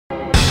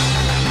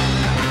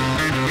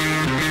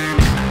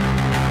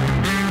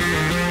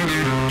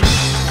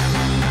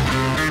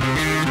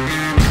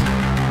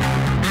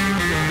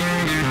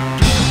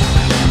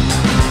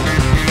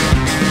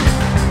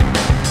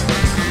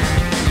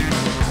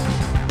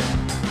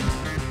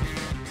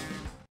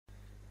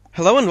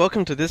Hello and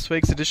welcome to this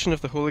week's edition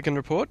of the Hooligan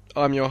Report.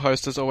 I'm your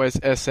host as always,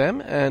 SM,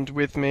 and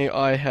with me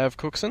I have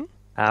Cooksen.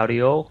 Howdy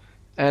all.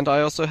 And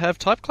I also have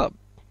typeclub.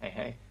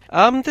 Hey.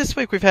 This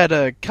week we've had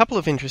a couple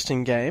of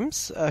interesting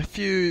games, a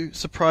few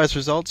surprise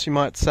results you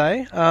might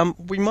say.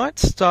 We might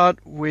start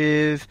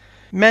with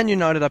Man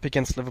United up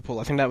against Liverpool.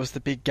 I think that was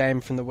the big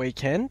game from the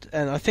weekend,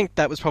 and I think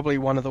that was probably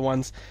one of the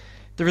ones.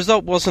 The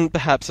result wasn't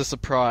perhaps a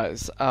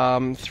surprise.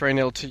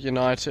 3-0 to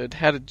United.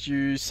 How did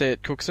you see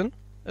it, Cooksen,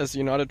 as a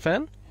United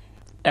fan?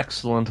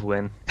 Excellent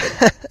win.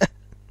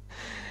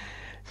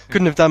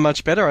 Couldn't have done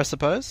much better, I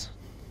suppose.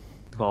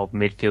 Well,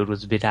 midfield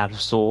was a bit out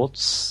of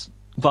sorts,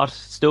 but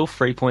still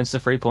 3 points to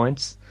 3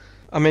 points.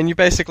 I mean, you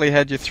basically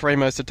had your three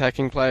most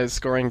attacking players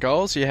scoring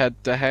goals. You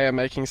had De Gea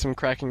making some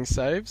cracking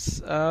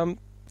saves.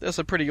 That's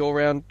a pretty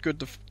all-round good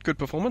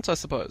performance, I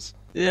suppose.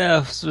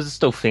 Yeah, so there's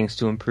still things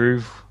to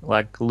improve.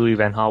 Like, Louis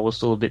van Gaal was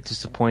still a bit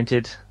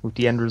disappointed with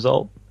the end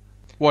result.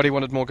 What, he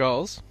wanted more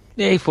goals?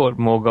 Yeah, he thought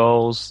more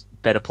goals,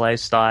 better play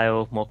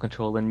style, more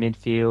control in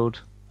midfield.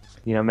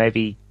 You know,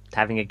 maybe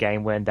having a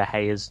game when De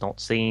Gea's not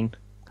seen.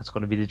 That's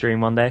going to be the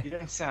dream one day. You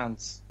don't sound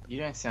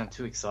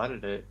too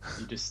excited.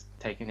 You're just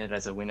taking it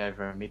as a win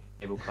over a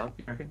mid-table club,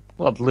 you reckon?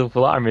 Well,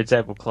 Liverpool are a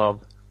mid-table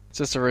club. It's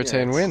just a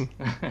routine win.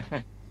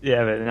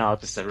 Yeah, but no,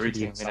 it's just a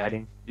routine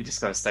exciting. You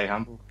just got to stay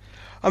humble.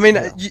 I mean,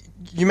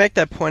 you make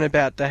that point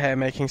about De Gea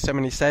making so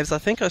many saves. I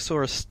think I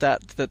saw a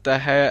stat that De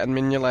Gea and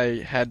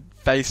Mignolet had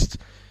faced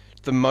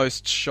the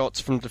most shots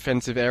from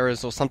defensive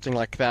errors or something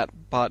like that,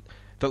 but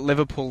that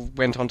Liverpool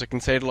went on to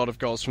concede a lot of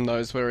goals from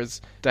those, whereas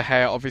De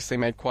Gea obviously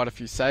made quite a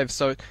few saves.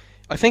 So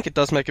I think it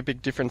does make a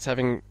big difference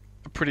having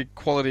a pretty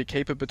quality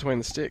keeper between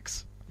the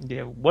sticks.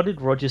 Yeah, what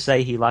did Roger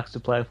say he likes to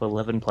play with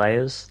 11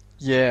 players?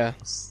 Yeah.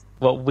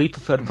 Well, we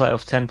prefer to play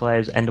with 10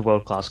 players and a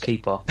world-class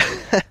keeper.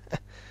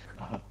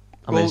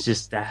 I mean, it's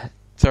just that.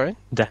 Sorry?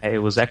 De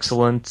Gea was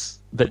excellent,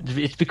 but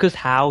it's because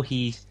how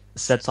he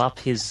sets up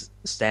his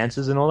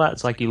stances and all that.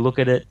 It's like you look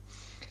at it,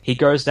 he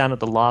goes down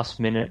at the last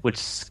minute, which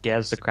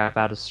scares the crap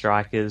out of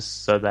strikers,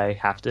 so they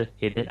have to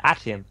hit it at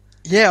him.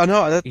 Yeah, I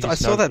know. I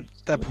saw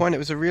that point. It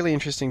was a really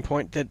interesting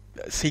point that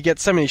he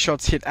gets so many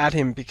shots hit at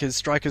him because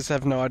strikers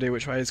have no idea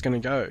which way he's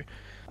going to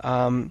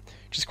go,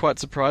 which is quite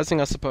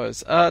surprising, I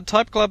suppose.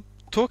 typeclub,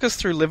 talk us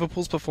through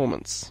Liverpool's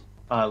performance.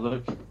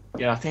 Look,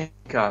 yeah, I think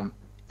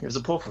it was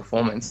a poor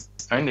performance.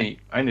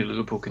 Only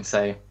Liverpool can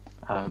say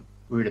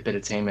we're a better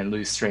team and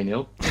lose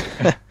 3-0.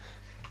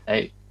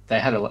 They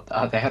had a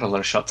lot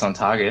of shots on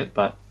target,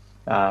 but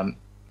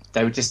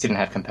they just didn't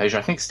have composure.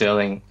 I think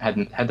Sterling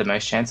had the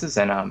most chances,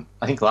 and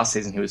I think last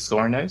season he was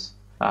scoring those.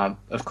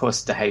 Of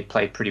course, De Gea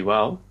played pretty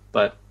well,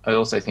 but I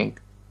also think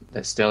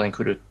that Sterling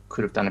could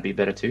have done a bit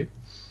better too.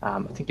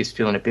 I think he's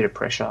feeling a bit of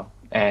pressure,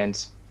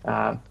 and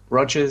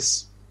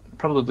Rodgers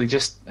probably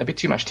just a bit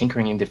too much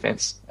tinkering in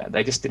defence.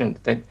 They just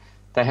didn't. They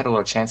had a lot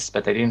of chances,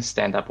 but they didn't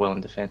stand up well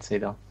in defence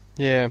either.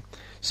 Yeah.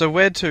 So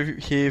where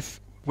to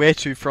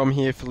from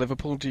here for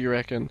Liverpool, do you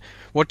reckon?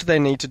 What do they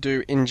need to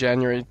do in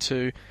January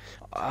to...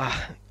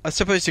 I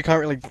suppose you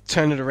can't really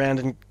turn it around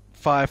and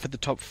fire for the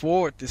top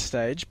four at this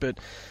stage, but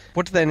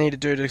what do they need to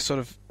do to sort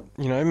of,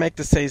 make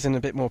the season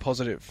a bit more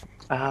positive?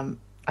 I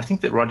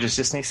think that Rodgers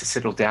just needs to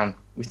settle down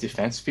with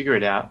defence, figure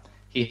it out.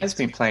 He has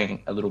been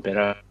playing a little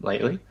better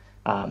lately,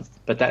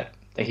 but that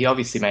he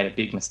obviously made a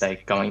big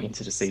mistake going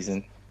into the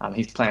season.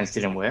 His plans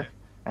didn't work,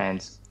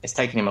 and it's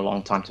taken him a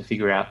long time to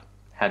figure out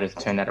how to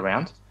turn that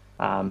around.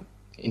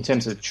 In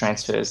terms of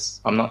transfers,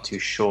 I'm not too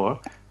sure.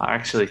 I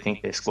actually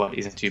think their squad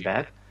isn't too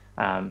bad,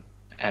 and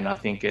I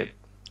think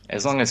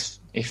as long as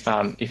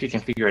if you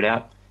can figure it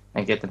out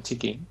and get them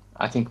ticking,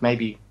 I think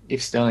maybe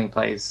if Sterling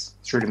plays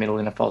through the middle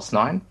in a false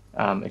nine,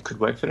 it could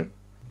work for them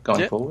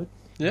going forward.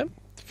 Yeah,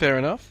 fair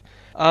enough.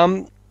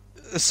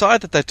 The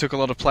side that they took a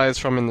lot of players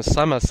from in the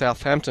summer,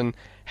 Southampton,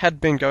 had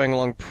been going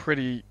along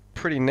pretty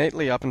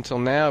neatly up until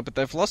now, but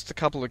they've lost a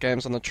couple of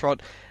games on the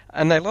trot,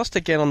 and they lost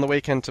again on the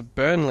weekend to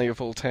Burnley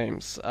of all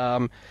teams,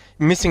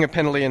 missing a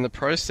penalty in the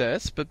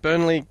process, but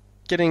Burnley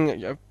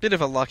getting a bit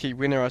of a lucky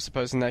winner, I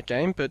suppose, in that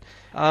game. But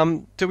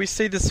do we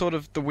see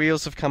the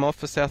wheels have come off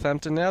for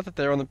Southampton now that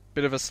they're on a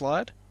bit of a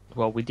slide?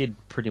 Well, we did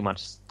pretty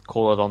much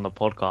call it on the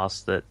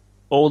podcast that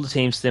all the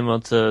teams similar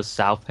to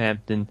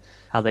Southampton,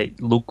 how they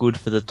look good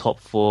for the top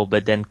four,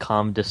 but then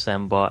come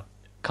December,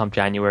 come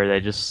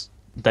January,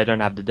 they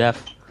don't have the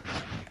depth.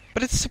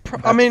 But it's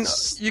I mean,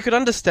 you could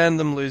understand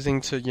them losing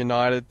to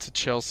United, to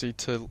Chelsea,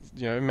 to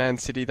Man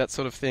City, that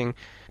sort of thing.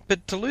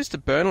 But to lose to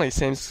Burnley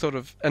seems sort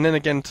of, and then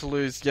again to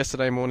lose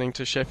yesterday morning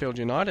to Sheffield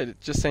United,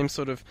 it just seems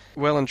sort of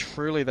well and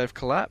truly they've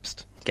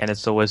collapsed. Again,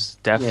 it's always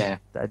depth. Yeah.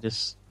 They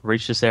just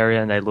reach this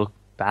area and they look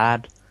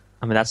bad.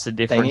 I mean, that's the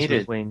difference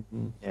between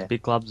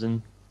big clubs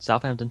and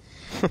Southampton.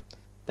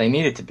 They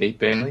needed to beat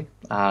Burnley,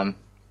 and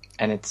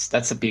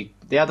that's a big.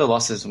 The other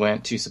losses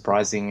weren't too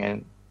surprising,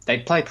 and they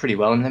played pretty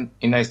well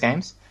in those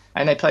games.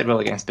 And they played well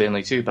against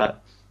Burnley too,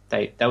 but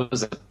that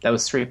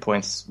was 3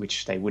 points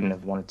which they wouldn't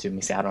have wanted to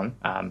miss out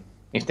on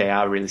if they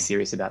are really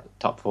serious about the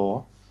top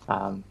four.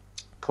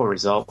 Poor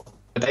result,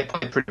 but they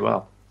played pretty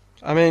well.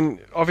 I mean,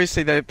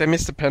 obviously they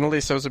missed a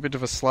penalty, so it was a bit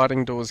of a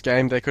sliding doors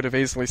game. They could have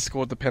easily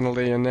scored the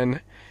penalty and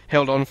then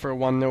held on for a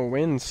 1-0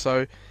 win.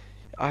 So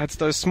it's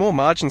those small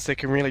margins that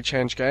can really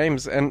change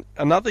games. And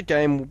another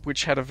game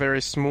which had a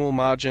very small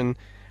margin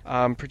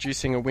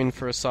producing a win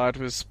for a side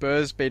was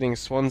Spurs beating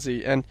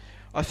Swansea. And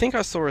I think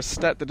I saw a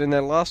stat that in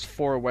their last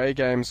 4 away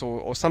games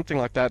or something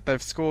like that,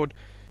 they've scored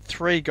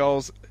 3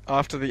 goals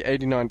after the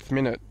 89th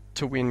minute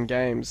to win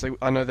games.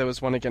 I know there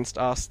was one against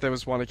us, there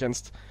was one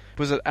against,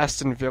 was it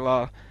Aston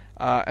Villa,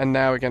 and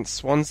now against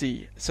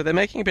Swansea. So they're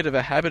making a bit of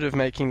a habit of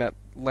making that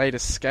late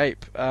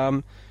escape.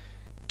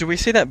 Do we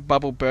see that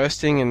bubble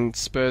bursting and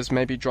Spurs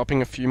maybe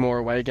dropping a few more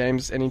away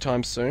games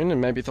anytime soon and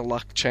maybe the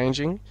luck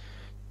changing?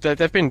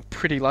 They've been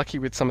pretty lucky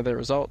with some of their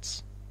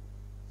results.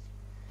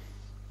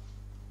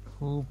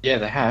 Yeah,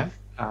 they have.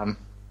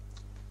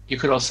 You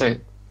could also,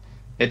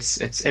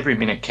 it's every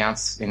minute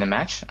counts in a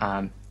match,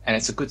 and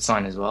it's a good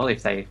sign as well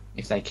if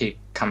they keep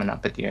coming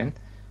up at the end.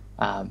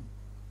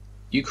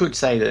 You could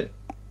say that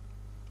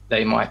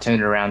they might turn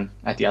it around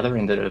at the other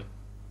end of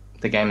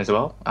the game as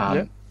well.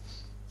 Yep.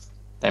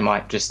 They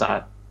might just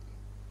start.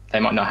 They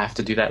might not have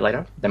to do that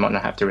later. They might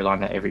not have to rely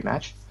on that every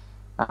match.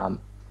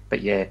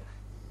 But yeah,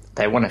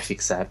 they want to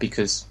fix that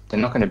because they're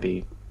not going to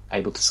be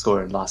able to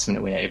score a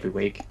last-minute winner every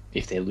week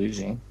if they're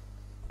losing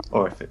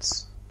or if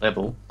it's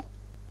level.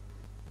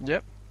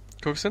 Yep.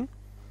 Cooksen?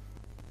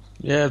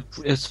 Yeah,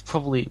 it's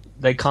probably...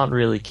 They can't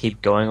really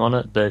keep going on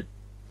it, but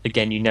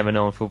again, you never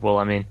know in football.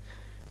 I mean,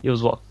 it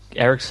was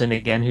Ericsson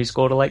again who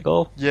scored a late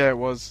goal? Yeah, it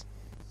was.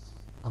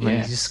 I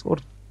mean, he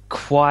scored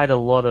quite a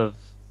lot of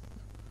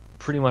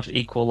pretty much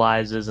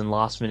equalisers and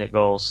last-minute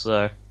goals,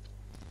 so...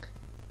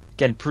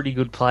 Again, pretty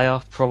good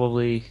player,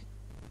 probably...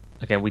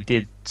 Again, we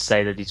did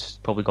say that he's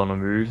probably going to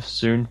move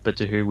soon, but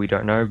to who, we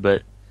don't know.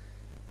 But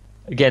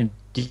again,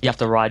 you have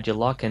to ride your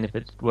luck, and if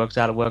it works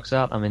out, it works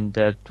out. I mean,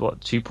 they're,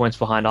 2 points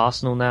behind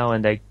Arsenal now,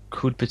 and they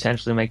could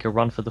potentially make a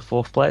run for the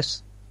 4th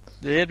place.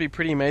 Yeah, it'd be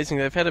pretty amazing.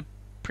 They've had a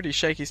pretty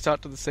shaky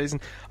start to the season.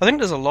 I think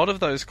there's a lot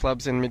of those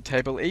clubs in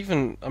mid-table,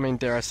 even, I mean,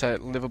 dare I say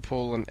it,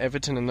 Liverpool and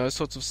Everton and those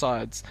sorts of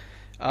sides.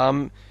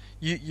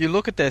 You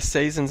look at their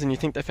seasons and you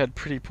think they've had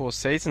pretty poor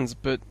seasons,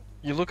 but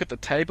you look at the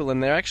table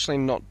and they're actually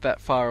not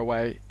that far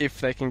away if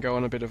they can go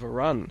on a bit of a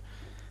run.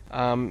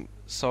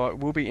 So it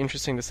will be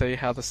interesting to see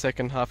how the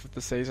second half of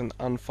the season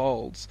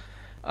unfolds.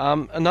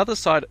 Another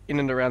side in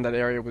and around that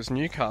area was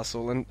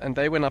Newcastle, and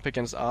they went up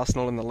against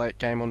Arsenal in the late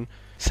game on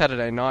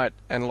Saturday night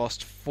and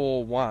lost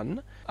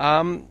 4-1.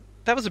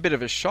 That was a bit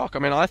of a shock. I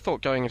mean, I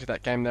thought going into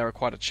that game they were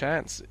quite a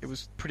chance. It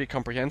was pretty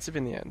comprehensive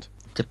in the end.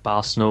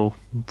 Arsenal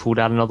pulled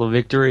out another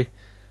victory,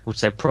 which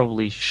they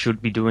probably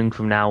should be doing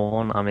from now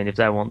on. I mean, if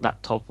they want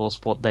that top 4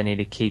 spot, they need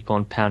to keep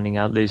on pounding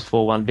out these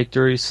 4-1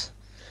 victories.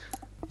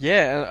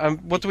 Yeah,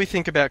 what do we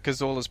think about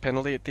Cazorla's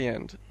penalty at the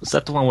end? Was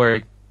that the one where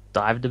he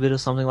dived a bit or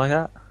something like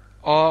that?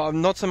 Oh,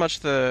 not so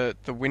much the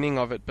winning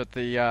of it, but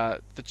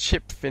the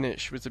chip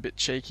finish was a bit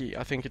cheeky.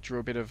 I think it drew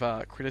a bit of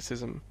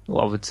criticism.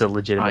 Well, it's a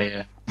legitimate... Oh,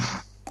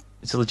 yeah.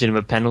 It's a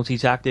legitimate penalty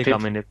tactic. I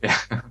mean,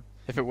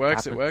 if it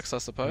works, it works, I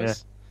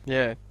suppose.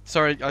 Yeah.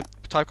 Sorry,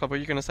 typeclub, were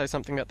you going to say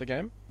something about the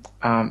game?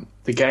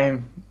 The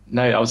game...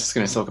 No, I was just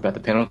going to talk about the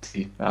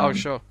penalty. Oh,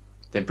 sure.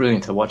 They're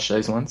brilliant to watch,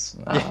 those ones.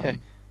 Yeah.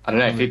 I don't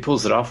know, if he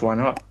pulls it off, why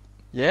not?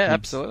 Yeah,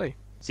 absolutely.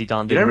 You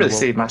don't really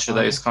see much of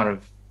those kind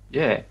of...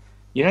 Yeah.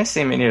 You don't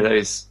see many of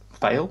those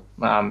fail,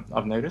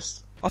 I've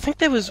noticed. I think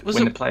there was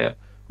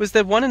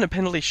there one in a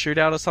penalty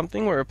shootout or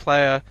something where a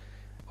player...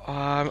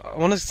 I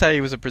want to say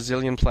he was a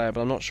Brazilian player,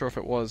 but I'm not sure if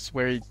it was,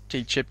 where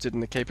he chipped it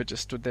and the keeper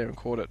just stood there and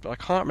caught it. But I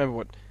can't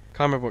remember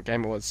what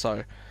game it was,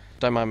 so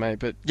don't mind me.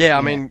 But yeah,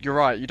 I mean, you're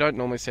right. You don't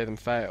normally see them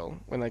fail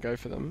when they go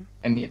for them.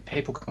 And yet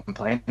people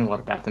complain a lot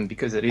about them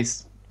because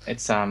it's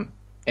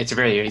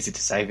very easy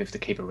to save if the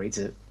keeper reads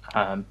it.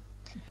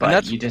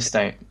 But you just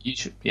don't. You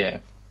should, yeah.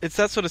 It's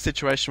that sort of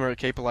situation where a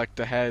keeper like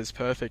De Gea is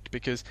perfect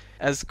because,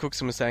 as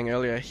Cooksen was saying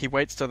earlier, he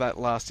waits till that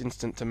last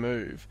instant to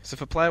move. So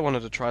if a player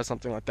wanted to try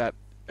something like that,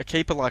 a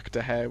keeper like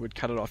De Gea would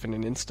cut it off in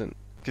an instant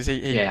because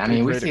he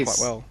read it quite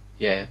well.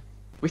 Yeah,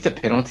 with the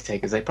penalty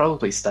takers, they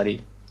probably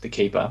study the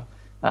keeper,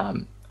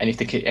 and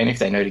if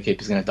they know the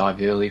keeper's going to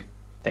dive early,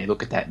 they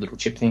look at that little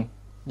chip thing.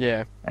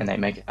 Yeah, and they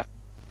make it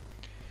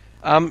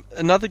happen.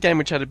 Another game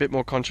which had a bit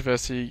more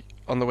controversy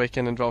on the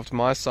weekend involved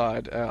my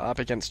side up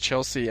against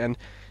Chelsea, and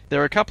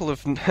there are a couple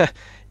of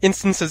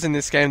instances in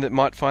this game that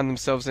might find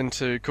themselves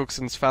into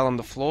Cooksen's Fallon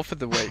the floor for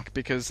the week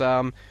because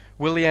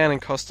Willian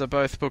and Costa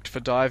both booked for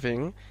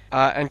diving,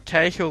 and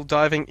Cahill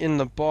diving in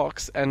the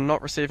box and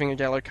not receiving a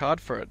yellow card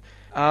for it.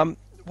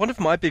 One of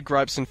my big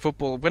gripes in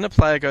football, when a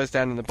player goes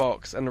down in the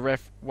box and the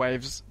ref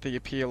waves the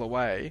appeal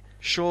away,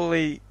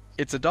 surely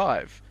it's a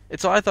dive.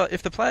 It's either,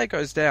 if the player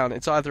goes down,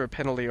 it's either a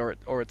penalty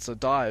or it's a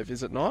dive,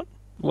 is it not?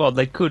 Well,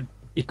 it could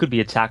be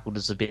a tackle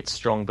that's a bit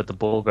strong, but the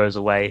ball goes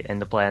away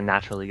and the player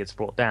naturally gets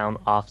brought down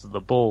after the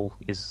ball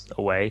is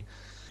away.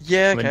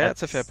 Yeah, okay,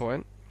 that's a fair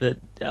point. But,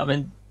 I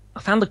mean, I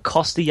found the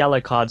Costa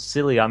yellow card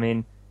silly. I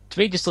mean, to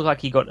me it just looked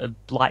like he got a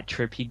light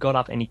trip, he got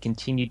up and he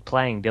continued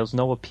playing. There was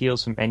no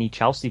appeals from any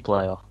Chelsea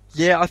player.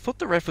 Yeah, I thought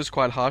the ref was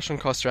quite harsh on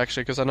Costa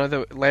actually, because I know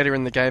that later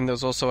in the game there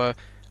was also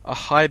a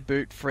high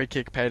boot free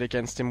kick paid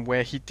against him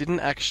where he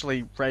didn't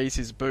actually raise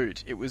his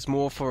boot. It was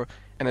more for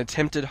an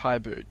attempted high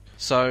boot.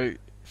 So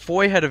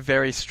Foy had a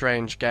very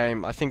strange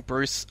game. I think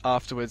Bruce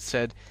afterwards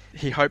said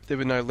he hoped there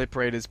were no lip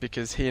readers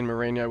because he and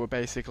Mourinho were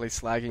basically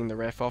slagging the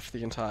ref off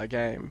the entire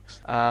game.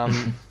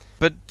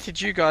 But did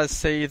you guys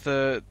see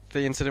the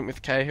incident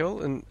with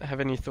Cahill and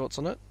have any thoughts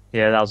on it?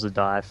 Yeah, that was a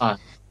dive.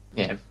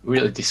 Yeah,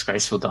 really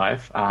disgraceful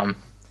dive.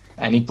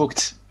 And he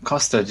booked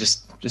Costa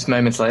just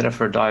moments later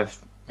for a dive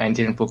and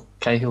didn't book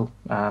Cahill.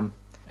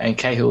 And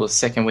Cahill's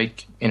second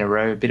week in a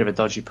row, a bit of a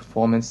dodgy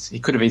performance. He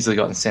could have easily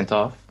gotten sent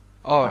off.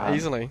 Oh,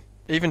 easily.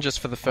 Even just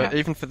for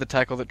even for the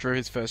tackle that drew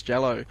his first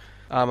yellow.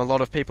 A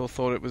lot of people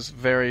thought it was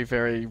very,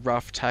 very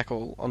rough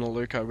tackle on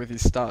Aluko with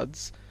his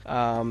studs.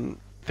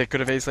 There could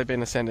have easily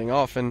been a sending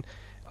off, and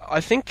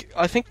I think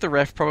the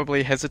ref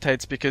probably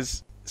hesitates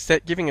because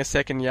giving a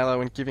second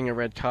yellow and giving a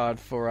red card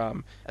for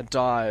a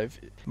dive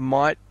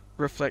might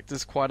reflect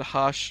as quite a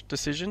harsh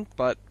decision,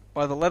 but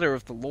by the letter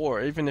of the law,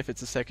 even if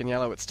it's a second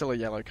yellow, it's still a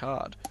yellow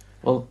card.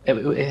 Well,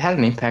 it had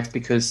an impact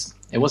because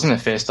it wasn't a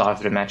first dive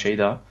of the match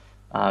either.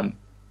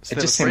 It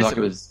just seemed like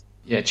it was...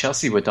 Yeah,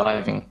 Chelsea were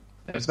diving.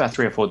 There was about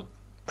 3 or 4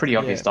 pretty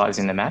obvious dives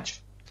in the match,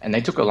 and they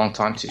took a long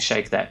time to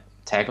shake that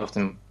tag off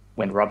them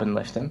when Robin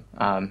left them.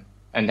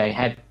 And they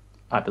had,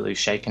 I believe,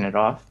 shaken it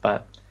off,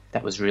 but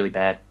that was really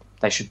bad.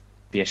 They should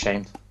be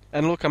ashamed.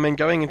 And look, I mean,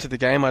 going into the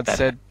game, I'd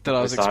said that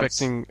I was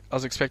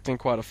expecting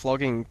quite a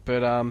flogging,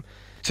 but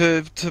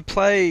to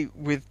play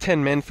with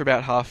 10 men for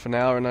about half an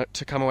hour and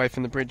to come away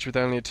from the bridge with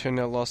only a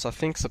 2-0 loss, I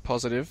think's a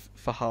positive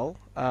for Hull.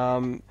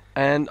 And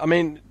I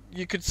mean,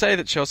 you could say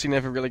that Chelsea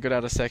never really got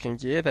out of second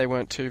gear. They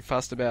weren't too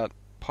fussed about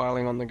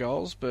piling on the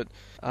goals, but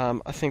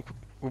I think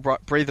we'll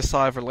breathe a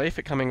sigh of relief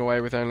at coming away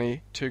with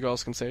only 2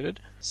 goals conceded.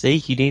 See,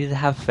 you needed to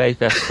have faith,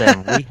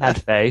 SM. We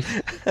had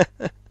faith.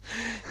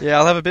 Yeah,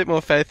 I'll have a bit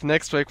more faith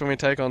next week when we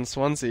take on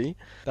Swansea,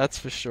 that's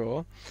for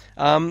sure.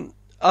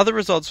 Other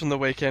results from the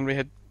weekend, we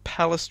had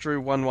Palace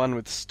drew 1-1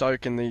 with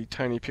Stoke in the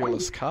Tony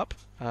Pulis Cup.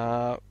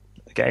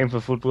 Game for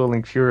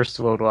footballing purists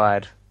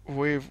worldwide.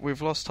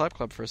 We've lost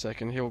Typeclub for a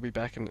second. He'll be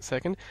back in a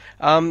second.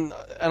 And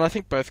I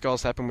think both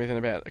goals happened within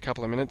about a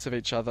couple of minutes of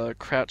each other.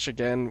 Crouch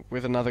again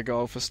with another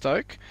goal for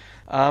Stoke.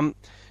 Another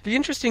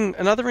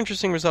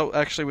interesting result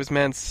actually was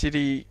Man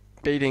City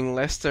beating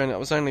Leicester, and it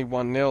was only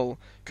 1-0,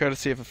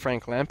 courtesy of a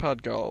Frank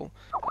Lampard goal.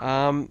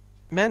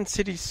 Man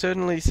City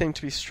certainly seem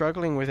to be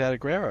struggling without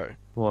Aguero.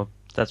 Well,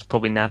 that's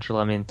probably natural.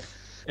 I mean,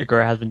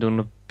 Aguero has been doing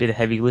a bit of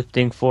heavy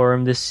lifting for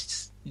him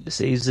this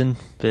season,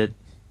 but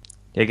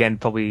again,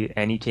 probably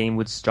any team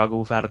would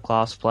struggle without a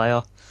class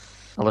player,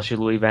 unless you're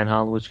Louis van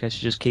Gaal, in which case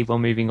you just keep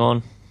on moving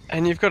on.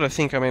 And you've got to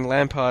think, I mean,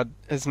 Lampard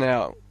has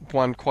now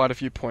won quite a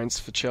few points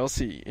for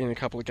Chelsea in a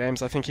couple of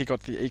games. I think he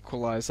got the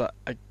equaliser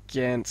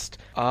against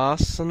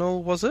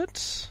Arsenal, was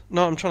it?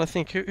 No, I'm trying to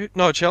think.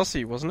 No,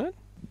 Chelsea, wasn't it?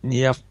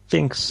 Yeah, I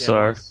think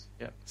so.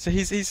 Yeah. So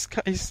he's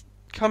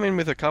come in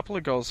with a couple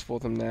of goals for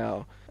them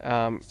now.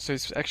 So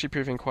he's actually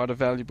proving quite a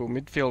valuable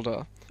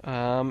midfielder.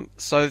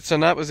 So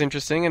that was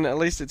interesting, and at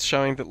least it's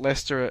showing that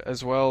Leicester,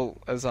 as well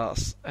as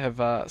us, have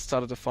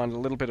started to find a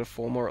little bit of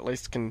form, or at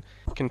least can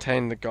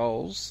contain the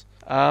goals.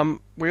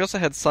 We also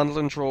had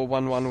Sunderland draw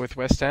 1-1 with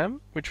West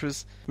Ham, which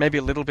was maybe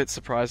a little bit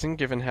surprising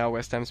given how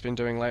West Ham's been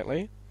doing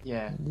lately.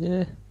 Yeah.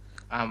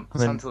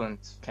 Sunderland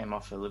came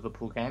off a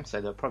Liverpool game,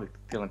 so they're probably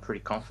feeling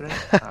pretty confident.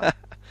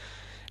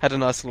 Had a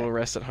nice little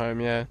rest at home,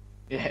 yeah.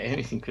 Yeah,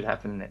 anything could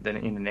happen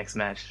in the next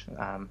match.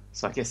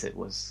 So I guess it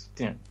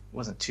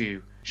wasn't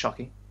too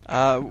shocking.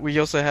 We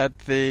also had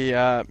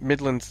the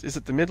Midlands. Is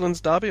it the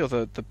Midlands derby or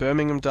the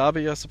Birmingham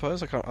derby? I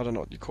suppose I don't know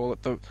what you call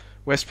it. The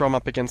West Brom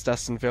up against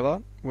Aston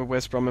Villa, where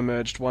West Brom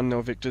emerged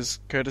 1-0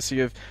 victors, courtesy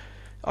of.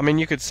 I mean,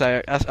 you could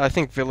say I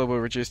think Villa were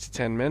reduced to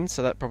 10 men,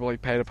 so that probably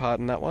played a part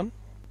in that one.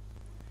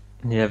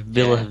 Yeah,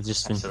 Villa have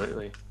just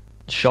been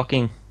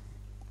shocking.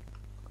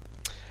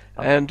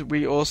 And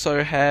we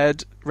also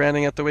had,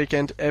 rounding out the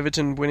weekend,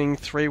 Everton winning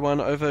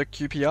 3-1 over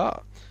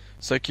QPR.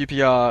 So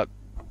QPR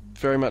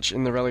very much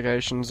in the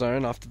relegation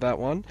zone after that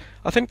one.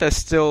 I think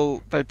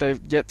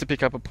they've yet to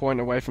pick up a point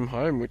away from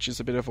home, which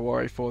is a bit of a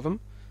worry for them.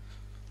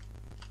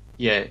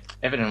 Yeah,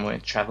 Everton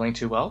weren't travelling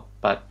too well,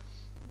 but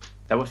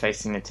they were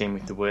facing a team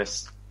with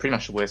pretty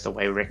much the worst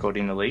away record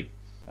in the league.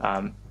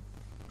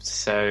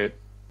 So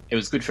it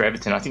was good for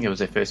Everton. I think it was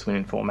their first win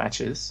in 4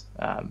 matches.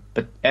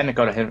 But it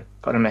got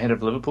them ahead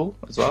of Liverpool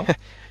as well.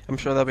 I'm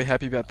sure they'll be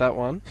happy about that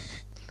one.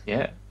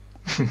 Yeah.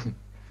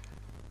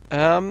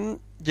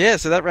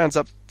 So that rounds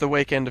up the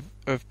weekend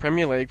of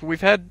Premier League. We've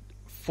had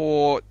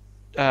 4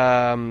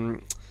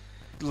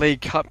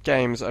 League Cup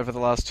games over the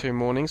last 2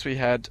 mornings. We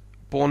had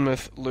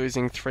Bournemouth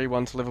losing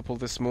 3-1 to Liverpool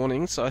this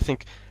morning, so I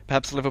think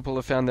perhaps Liverpool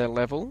have found their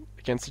level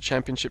against the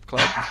Championship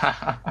club.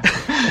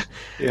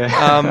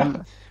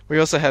 Yeah. We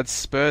also had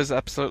Spurs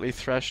absolutely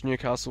thrash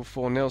Newcastle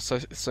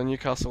 4-0, so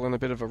Newcastle in a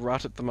bit of a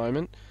rut at the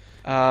moment.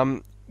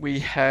 We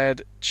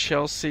had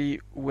Chelsea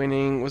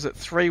winning, was it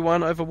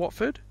 3-1 over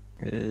Watford?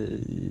 I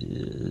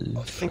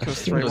think it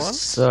was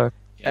 3-1.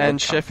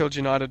 and Sheffield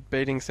United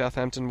beating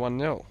Southampton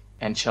 1-0.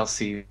 And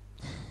Chelsea.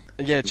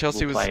 Yeah,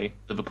 Chelsea will was. play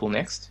Liverpool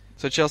next.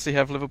 So Chelsea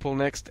have Liverpool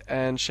next,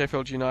 and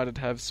Sheffield United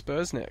have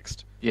Spurs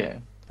next. Yeah,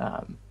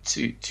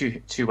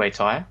 two-way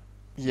tie.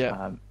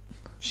 Yeah.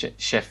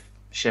 Chef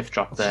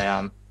dropped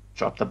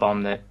the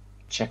bomb that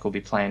Czech will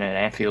be playing at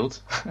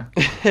Anfield.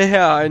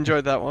 Yeah, I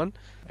enjoyed that one.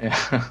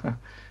 Yeah.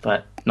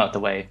 But not the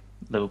way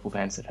Liverpool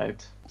fans had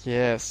hoped.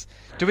 Yes.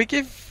 Do we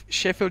give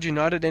Sheffield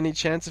United any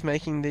chance of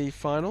making the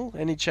final?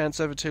 Any chance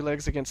over 2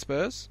 legs against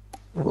Spurs?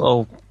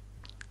 Well,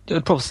 I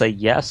would probably say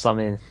yes. I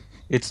mean,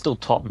 it's still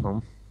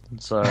Tottenham,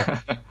 so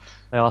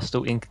they are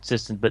still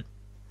inconsistent. But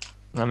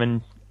I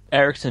mean,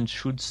 Ericsson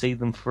should see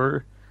them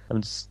through. I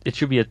mean, it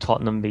should be a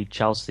Tottenham v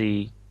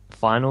Chelsea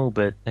final,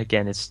 but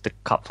again, it's the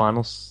cup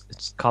finals.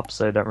 It's cup,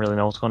 so I don't really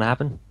know what's going to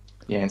happen.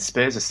 Yeah, and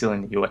Spurs are still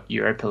in the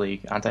Europa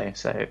League, aren't they?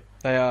 So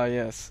they are,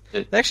 yes.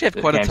 They actually have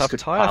quite a tough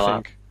tie, I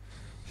think.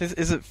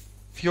 Is it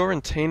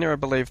Fiorentina? I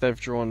believe they've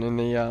drawn in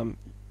the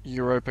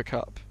Europa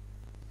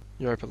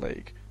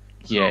League.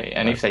 Yeah,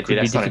 and if they do,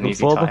 that's not an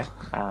easy tie.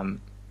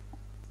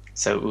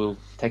 So it will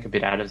take a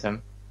bit out of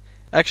them.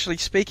 Actually,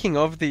 speaking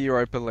of the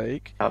Europa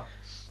League...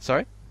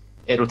 Sorry?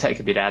 It'll take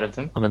a bit out of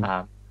them.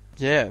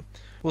 Yeah.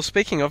 Well,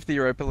 speaking of the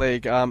Europa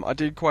League, I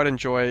did quite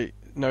enjoy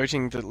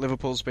noting that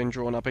Liverpool's been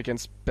drawn up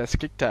against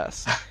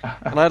Besiktas.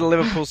 And I had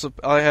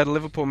a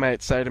Liverpool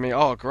mate say to me,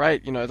 "Oh,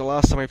 great, the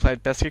last time we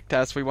played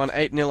Besiktas, we won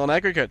 8-0 on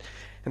aggregate."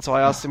 And so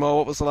I asked him, "Oh,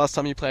 what was the last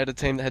time you played a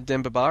team that had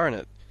Demba Ba in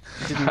it?"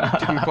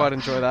 Didn't quite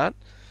enjoy that.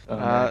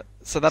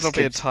 So that'll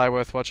be a tie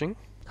worth watching.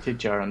 Keep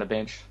Joe on the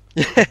bench.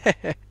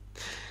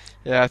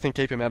 Yeah, I think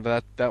keep him out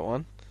of that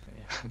one.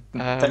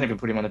 Don't even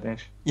put him on the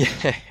bench. Yeah.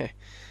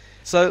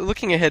 So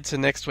looking ahead to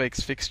next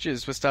week's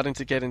fixtures, we're starting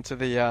to get into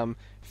the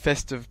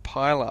festive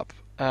pile-up.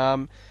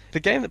 The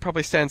game that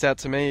probably stands out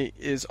to me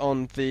is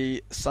on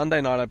the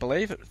Sunday night, I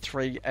believe, at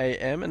 3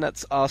 a.m, and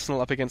that's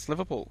Arsenal up against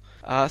Liverpool.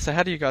 So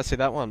how do you guys see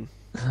that one?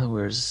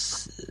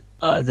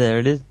 There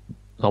it is.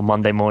 Oh,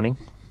 Monday morning.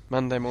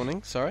 Monday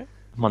morning, sorry.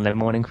 Monday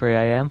morning, 3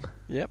 a.m.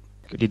 Yep.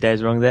 Good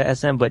days wrong there,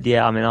 SM. But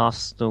yeah, I mean,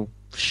 Arsenal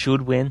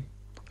should win.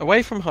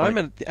 Away from home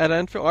at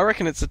Anfield, I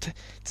reckon it's a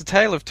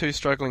tale of two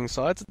struggling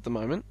sides at the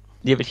moment.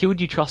 Yeah, but who would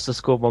you trust to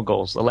score more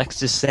goals?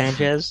 Alexis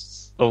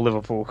Sanchez or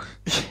Liverpool?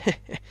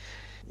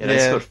 Yeah, they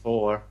scored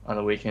 4 on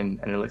the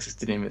weekend, and Alexis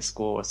didn't even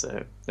score,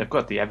 so they've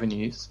got the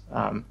avenues.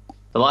 The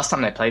last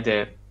time they played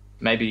there,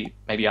 maybe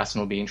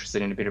Arsenal will be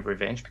interested in a bit of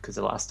revenge, because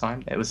the last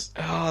time it was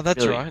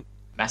that's really right,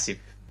 massive.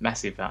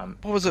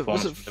 What was it?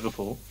 Was it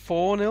Liverpool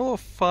 4-0 or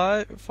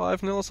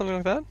 5-0 or something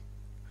like that?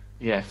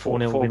 Yeah, 4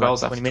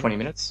 goals after 20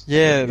 minutes.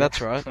 Yeah, that's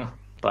right.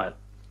 But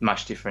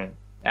much different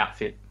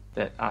outfit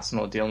that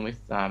Arsenal are dealing with.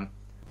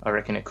 I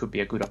reckon it could be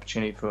a good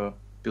opportunity for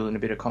building a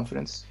bit of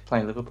confidence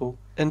playing Liverpool.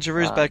 And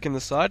Giroud's back in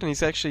the side, and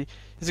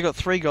he's got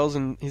 3 goals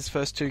in his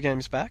first 2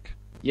 games back.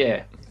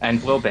 Yeah,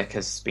 and Welbeck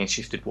has been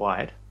shifted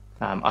wide.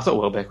 I thought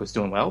Welbeck was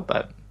doing well,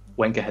 but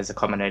Wenger has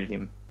accommodated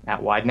him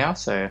out wide now,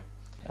 so...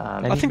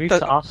 I think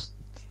that Arsenal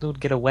would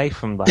get away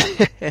from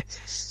that.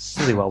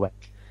 Silly Welbeck.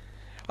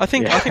 I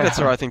think that's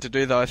the right thing to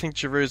do, though. I think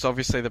Giroud's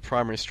obviously the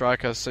primary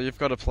striker, so you've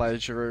got to play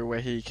Giroud where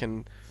he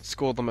can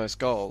score the most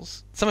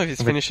goals. Some of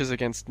his finishes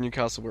against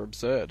Newcastle were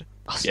absurd.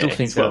 I still think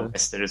he's well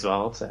rested as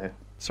well. So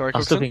sorry, I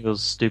Cooksen? still think it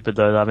was stupid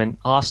though. I mean,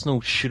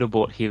 Arsenal should have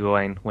bought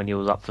Higuain when he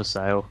was up for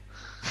sale.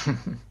 I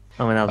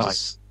mean, that was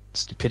just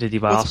stupidity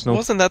by Arsenal.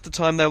 Wasn't that the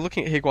time they were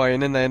looking at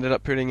Higuain and they ended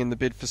up putting in the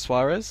bid for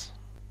Suarez?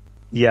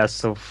 Yeah,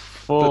 so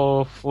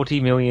 40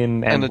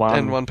 million and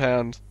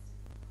 £1.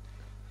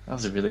 That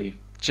was a really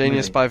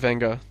genius by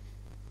Wenger.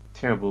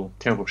 Terrible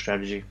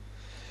strategy.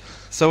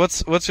 So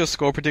what's your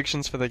score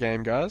predictions for the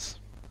game, guys?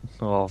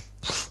 Oh,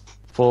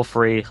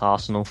 4-3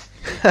 Arsenal.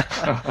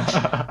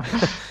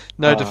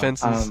 No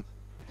defences.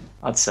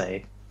 I'd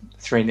say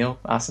 3-0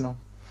 Arsenal.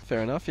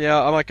 Fair enough. Yeah,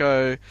 I'll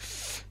go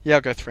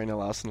 3-0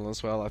 Arsenal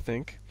as well, I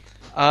think.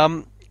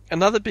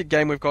 Another big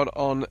game we've got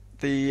on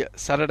the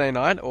Saturday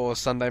night or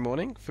Sunday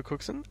morning for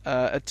Cooksen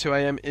at 2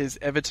 a.m. is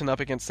Everton up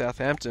against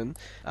Southampton.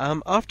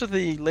 After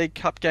the League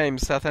Cup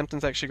games,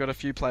 Southampton's actually got a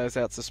few players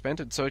out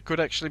suspended, so it could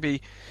actually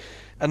be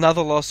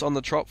another loss on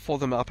the trot for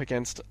them up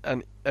against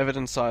an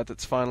Everton side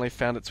that's finally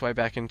found its way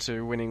back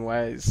into winning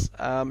ways.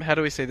 How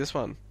do we see this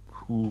one?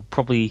 I'll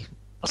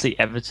see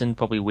Everton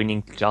probably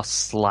winning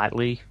just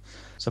slightly,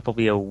 so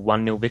probably a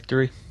 1-0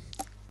 victory.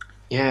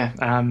 Yeah,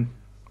 I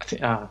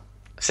think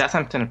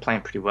Southampton are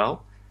playing pretty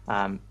well.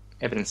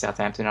 Everton,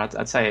 Southampton,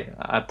 I'd say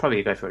I'd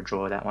probably go for a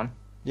draw with that one.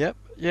 Yep.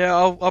 Yeah,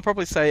 I'll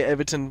probably say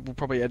Everton will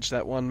probably edge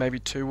that one, maybe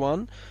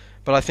 2-1.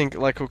 But I think,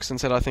 like Cooksen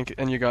said,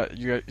 and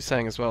you're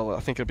saying as well, I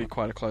think it'll be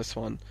quite a close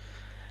one.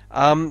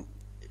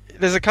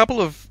 There's a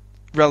couple of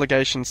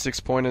relegation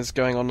 6-pointers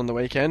going on the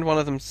weekend. One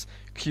of them's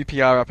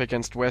QPR up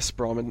against West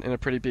Brom in a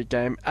pretty big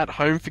game at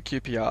home for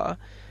QPR.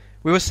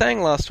 We were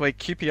saying last week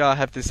QPR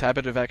have this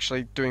habit of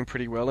actually doing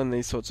pretty well in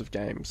these sorts of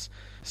games.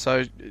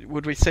 So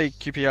would we see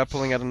QPR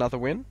pulling out another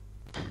win?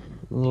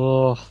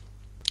 Oh,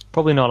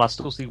 probably not. I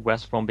still see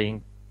West Brom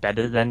being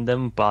better than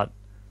them, but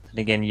And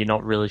again, you're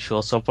not really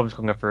sure, so I'm probably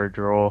going to go for a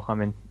draw. I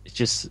mean, it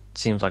just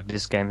seems like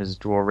this game has a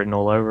draw written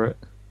all over it.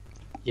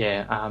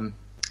 Yeah,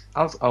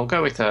 I'll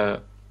go with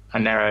a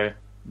narrow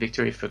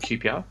victory for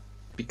QPR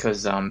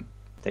because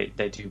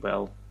they do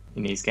well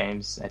in these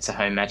games. It's a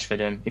home match for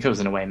them. If it was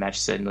an away match,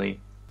 certainly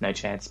no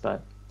chance.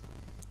 But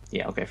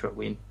yeah, I'll go for a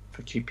win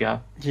for QPR.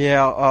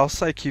 Yeah, I'll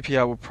say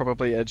QPR will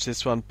probably edge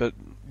this one, but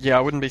yeah,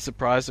 I wouldn't be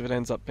surprised if it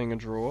ends up being a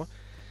draw.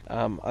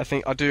 I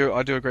think I do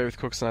agree with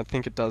Cooksen. I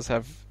think it does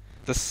have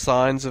the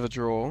signs of a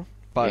draw,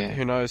 but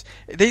who knows?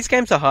 These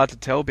games are hard to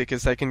tell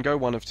because they can go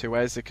one of two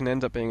ways. It can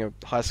end up being a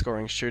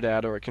high-scoring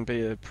shootout, or it can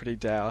be a pretty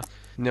dour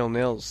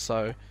 0-0.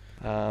 So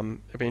it'll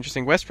be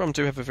interesting. West Brom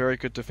do have a very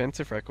good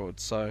defensive record,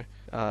 so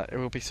it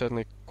will be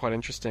certainly quite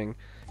interesting.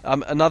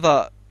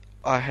 Another,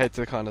 I hate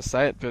to kind of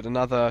say it, but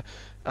another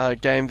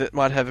game that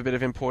might have a bit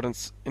of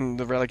importance in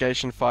the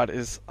relegation fight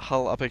is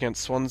Hull up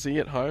against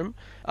Swansea at home.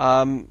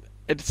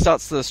 It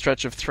starts the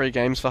stretch of 3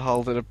 games for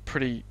Hull that are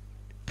pretty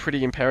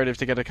imperative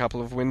to get a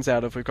couple of wins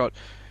out of. We've got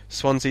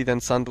Swansea, then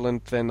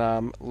Sunderland,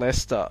 then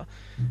Leicester.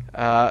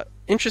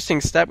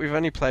 Interesting stat, we've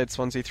only played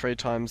Swansea 3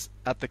 times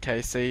at the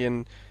KC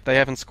and they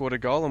haven't scored a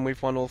goal and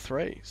we've won all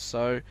 3.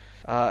 So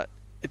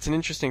it's an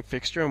interesting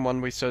fixture and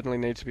one we certainly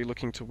need to be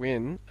looking to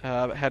win.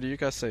 How do you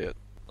guys see it?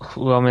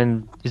 Well, I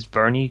mean, is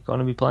Burnley going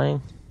to be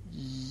playing?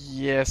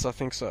 Yes, I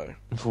think so.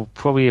 Well,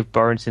 probably if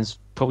since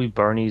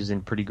Burnley's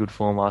in pretty good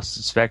form, I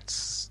suspect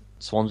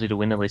Swansea to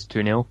win at least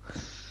 2-0.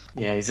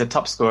 Yeah, he's a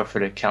top scorer for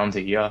the calendar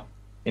year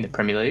in the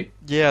Premier League.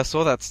 Yeah, I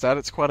saw that stat.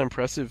 It's quite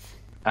impressive.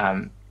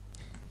 I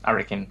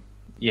reckon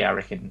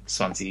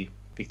Swansea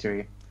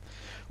victory.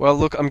 Well,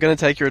 look, I'm going to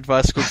take your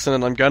advice, Cooksen,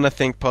 and I'm going to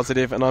think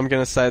positive, and I'm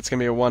going to say it's going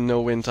to be a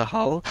 1-0 win to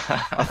Hull.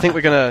 I think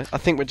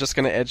we're just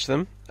going to edge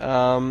them.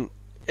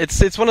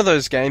 It's one of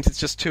those games. It's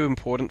just too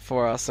important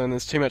for us, and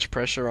there's too much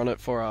pressure on it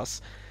for us.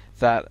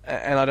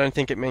 And I don't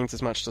think it means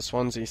as much to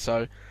Swansea.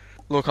 So,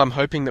 look, I'm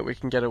hoping that we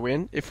can get a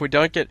win. If we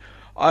don't get,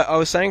 I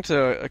was saying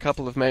to a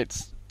couple of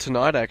mates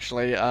tonight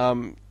actually,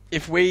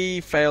 if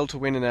we fail to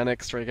win in our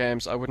next 3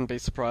 games, I wouldn't be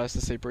surprised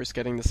to see Bruce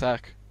getting the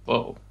sack.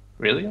 Whoa,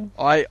 really?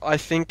 I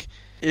think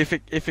if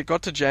it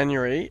got to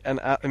January and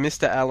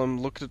Mr.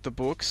 Allen looked at the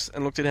books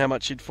and looked at how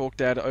much he'd forked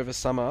out over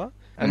summer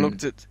and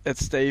looked at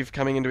Steve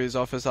coming into his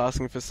office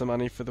asking for some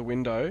money for the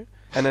window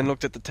and then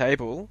looked at the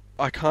table,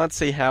 I can't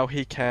see how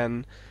he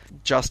can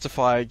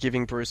justify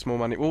giving Bruce more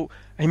money. Well,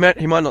 he might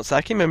not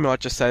sack him, he might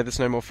just say there's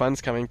no more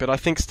funds coming, but I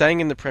think staying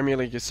in the Premier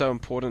League is so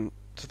important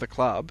to the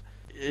club,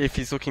 if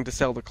he's looking to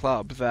sell the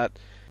club, that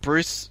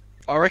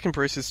I reckon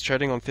Bruce is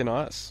treading on thin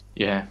ice.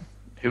 Yeah.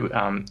 Would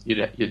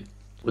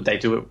they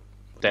do it?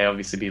 Would they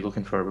obviously be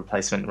looking for a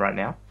replacement right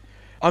now?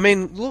 I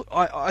mean, look,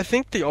 I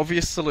think the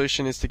obvious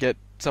solution is to get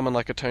someone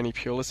like a Tony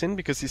Pulis in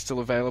because he's still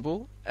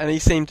available. And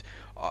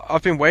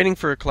I've been waiting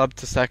for a club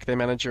to sack their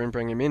manager and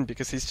bring him in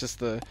because he's just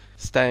the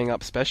staying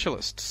up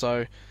specialist.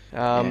 So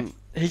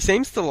he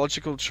seems the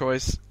logical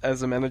choice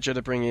as a manager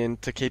to bring in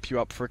to keep you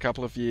up for a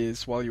couple of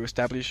years while you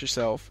establish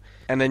yourself.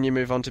 And then you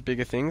move on to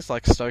bigger things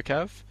like Stoke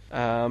have.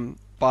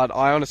 But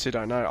I honestly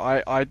don't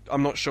know.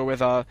 I'm not sure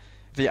whether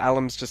the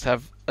Allams just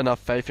have enough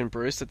faith in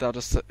Bruce that they'll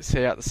just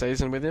see out the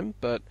season with him.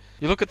 But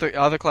you look at the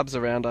other clubs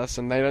around us,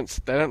 and they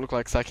don't look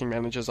like sacking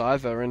managers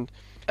either. And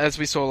as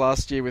we saw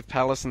last year with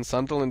Palace and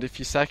Sunderland, if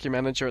you sack your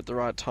manager at the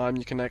right time,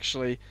 you can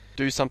actually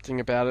do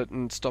something about it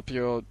and stop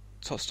your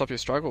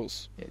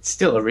struggles. It's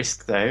still a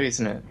risk, though,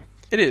 isn't it?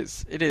 It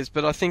is.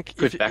 But I think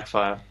could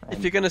backfire.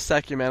 If you're going to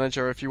sack your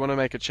manager, or if you want to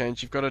make a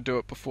change, you've got to do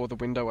it before the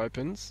window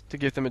opens to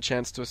give them a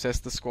chance to assess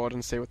the squad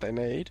and see what they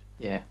need.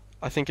 Yeah.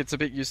 I think it's a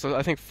bit useless.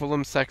 I think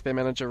Fulham sacked their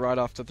manager right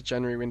after the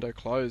January window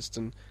closed,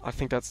 and I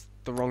think that's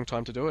the wrong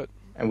time to do it.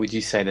 And would you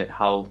say that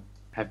Hull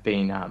have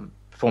been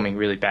performing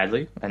really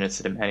badly, and it's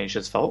the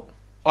manager's fault?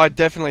 I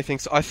definitely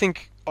think so. I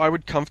think I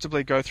would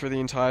comfortably go through the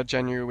entire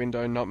January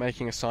window not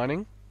making a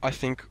signing. I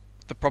think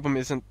the problem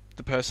isn't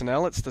the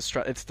personnel, it's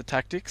the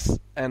tactics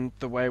and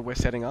the way we're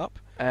setting up.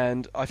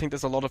 And I think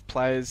there's a lot of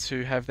players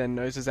who have their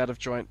noses out of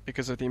joint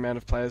because of the amount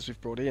of players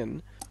we've brought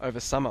in over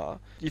summer.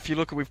 If you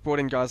look at, we've brought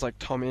in guys like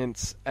Tom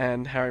Ince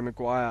and Harry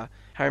Maguire.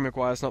 Harry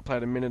Maguire's not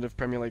played a minute of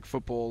Premier League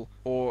football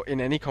or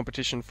in any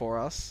competition for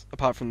us,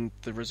 apart from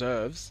the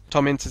reserves.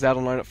 Tom Ince is out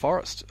on loan at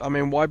Forest. I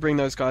mean, why bring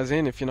those guys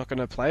in if you're not going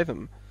to play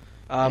them?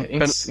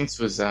 Ince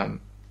was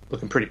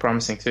looking pretty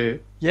promising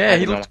too. Yeah,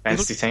 he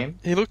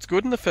looked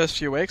good in the first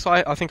few weeks.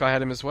 I think I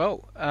had him as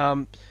well.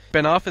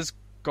 Ben Arthur's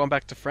gone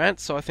back to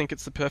France, so I think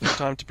it's the perfect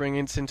time to bring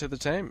Ince into the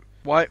team.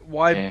 Why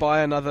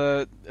buy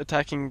another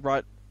attacking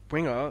right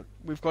winger?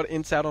 We've got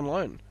Ince out on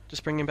loan.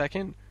 Just bring him back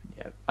in.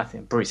 Yeah, I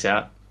think Bruce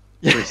out.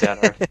 Bruce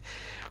out.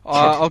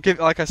 I'll give,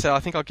 like I said, I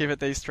think I'll give it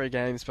these 3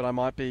 games, but I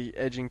might be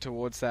edging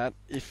towards that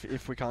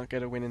if we can't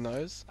get a win in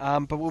those.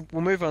 But we'll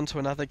move on to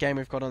another game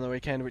we've got on the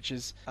weekend, which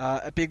is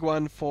a big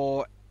one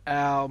for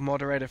our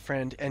moderator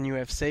friend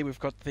NUFC. We've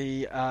got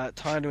the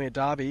Tyne-Wear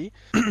derby,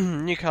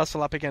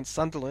 Newcastle up against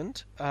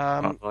Sunderland.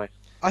 Oh boy.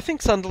 I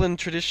think Sunderland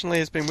traditionally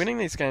has been winning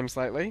these games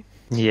lately.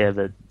 Yeah,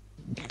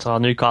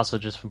 Newcastle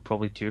just from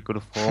probably too good a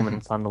form,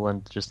 and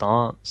Sunderland just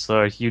aren't.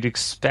 So you'd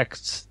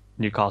expect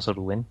Newcastle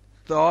to win.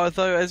 Though,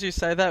 as you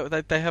say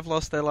that, they have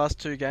lost their last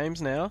two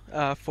games now,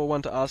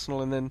 4-1 to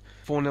Arsenal and then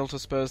 4-0 to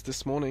Spurs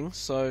this morning.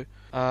 So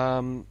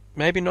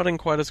maybe not in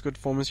quite as good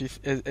form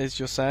as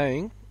you're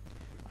saying.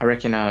 I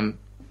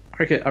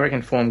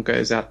reckon form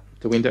goes out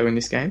the window in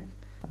this game.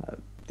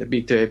 The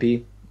big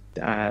derby.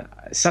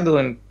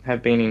 Sunderland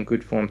have been in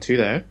good form too,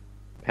 though.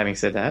 Having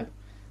said that,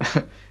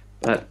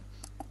 but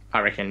I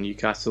reckon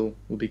Newcastle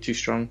will be too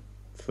strong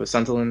for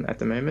Sunderland at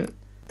the moment.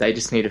 They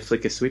just need to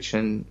flick a switch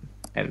and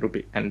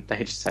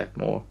they just have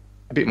a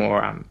bit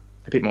more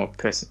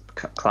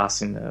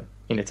class in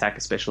attack,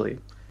 especially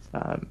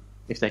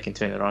if they can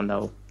turn it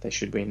on, they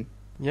should win.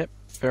 Yep,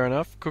 fair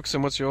enough.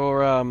 Cooksen, what's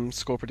your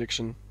score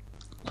prediction?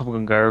 I'm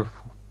going to go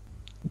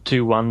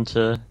 2-1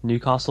 to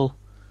Newcastle.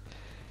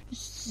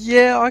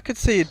 Yeah, I could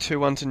see a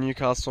 2-1 to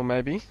Newcastle,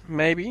 maybe.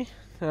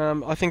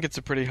 I think it's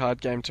a pretty hard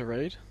game to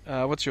read.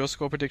 What's your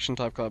score prediction,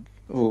 Type Club?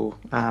 Ooh,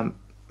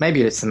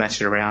 maybe it's to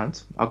match it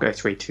around. I'll go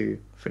 3-2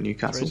 for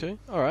Newcastle. 3-2,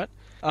 all right.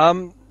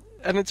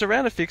 And it's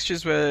around of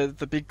fixtures where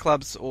the big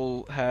clubs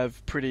all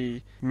have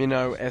pretty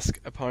minnow-esque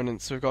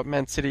opponents. So we've got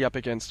Man City up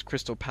against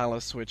Crystal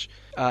Palace, which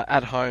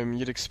at home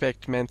you'd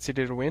expect Man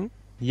City to win.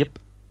 Yep.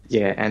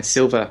 Yeah, and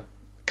Silva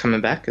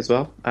coming back as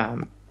well.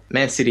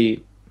 Man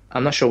City,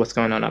 I'm not sure what's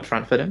going on up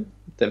front for them.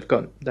 They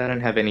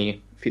don't have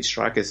any fit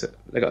strikers.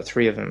 They got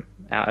 3 of them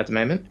out at the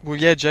moment. Well,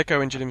 yeah,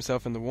 Dzeko injured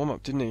himself in the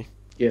warm-up, didn't he?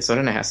 Yeah, so I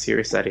don't know how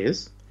serious that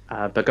is.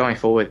 But going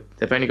forward,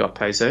 they've only got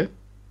Pozo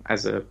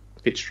as a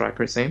fit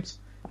striker, it seems.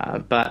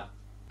 But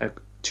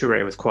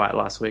Toure was quiet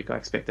last week. I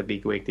expect a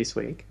big week this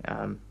week.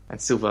 And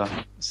Silva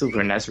and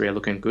Nasri are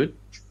looking good.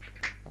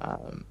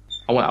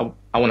 I want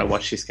to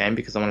watch this game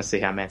because I want to see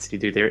how Man City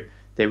do.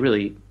 They're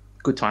really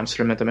good times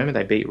for them at the moment.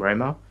 They beat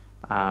Roma,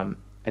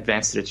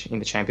 advanced in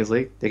the Champions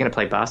League. They're going to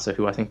play Barca,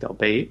 who I think they'll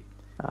beat.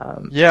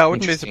 Yeah, I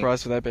wouldn't be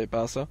surprised if they beat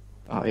Barca.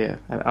 Oh yeah,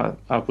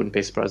 I wouldn't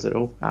be surprised at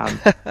all.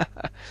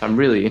 I'm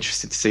really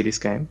interested to see this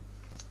game.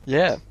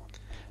 Yeah.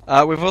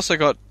 We've also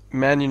got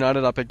Man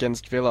United up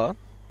against Villa.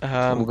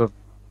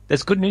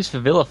 There's good news for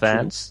Villa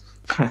fans.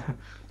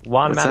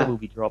 One man that? will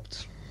be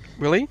dropped.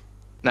 Really?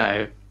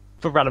 No.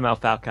 For Radamel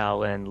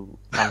Falcao and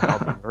Angel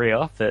Di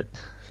Maria, but...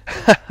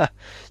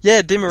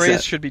 Yeah, Di Maria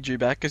should be due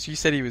back, because you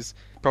said he was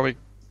probably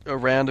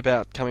around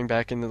about coming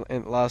back in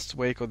last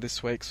week or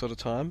this week sort of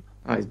time.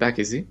 Oh, he's back,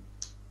 is he?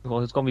 Well,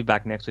 he's going to be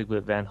back next week,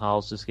 but Van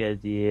Gaal's just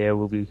scared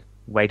we'll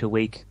wait a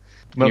week.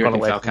 You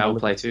reckon Falcao will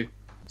play too?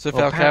 So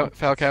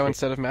Falcao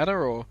instead of Mata,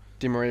 or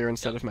Di Maria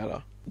instead of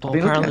Mata? Well,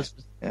 apparently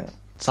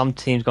some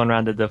teams going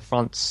around that the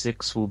front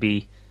 6 will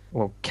be,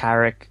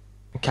 Carrick,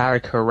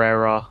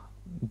 Herrera,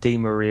 Di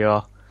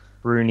Maria,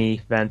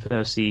 Rooney, Van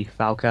Persie,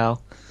 Falcao.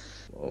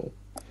 Whoa.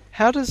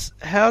 How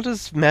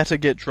does Mata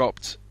get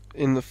dropped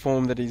in the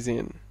form that he's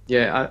in?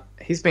 Yeah,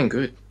 he's been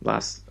good.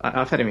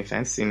 I've had him in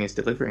fantasy and he's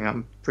delivering.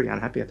 I'm pretty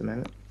unhappy at the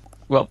moment.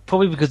 Well,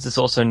 probably because it's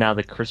also now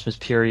the Christmas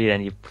period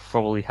and you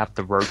probably have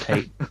to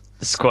rotate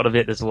the squad a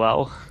bit as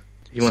well.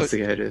 He wants to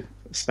go to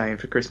Spain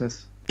for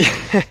Christmas.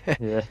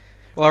 Yeah.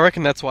 Well, I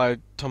reckon that's why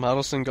Tom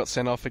Huddleston got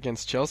sent off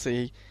against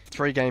Chelsea.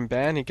 3-game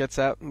ban, he gets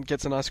out and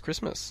gets a nice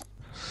Christmas.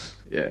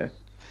 Yeah.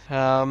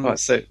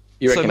 So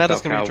you reckon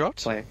Mata's going to be Falcao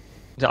dropped? play?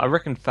 Yeah, I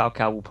reckon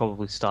Falcao will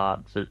probably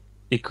start, but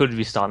it could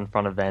be starting in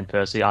front of Van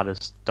Persie. I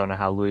just don't know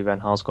how Louis Van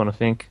Gaal's going to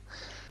think.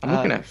 I'm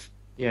looking at...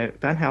 Yeah,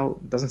 Van Gaal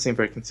doesn't seem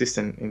very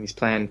consistent in his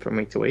plan from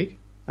week to week.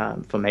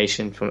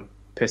 Formation, for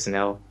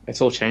personnel, it's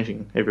all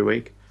changing every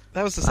week.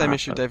 That was the same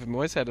issue David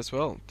Moyes had as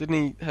well. Didn't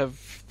he have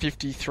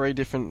 53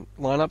 different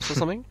lineups or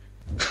something?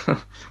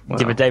 Wow.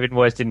 Yeah, but David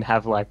Moyes didn't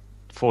have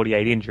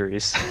 48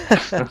 injuries.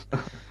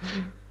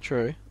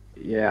 True.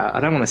 Yeah, I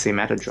don't want to see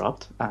Mata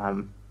dropped.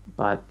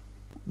 But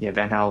yeah,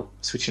 Van Gaal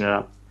switching it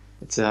up.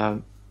 It's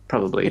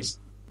probably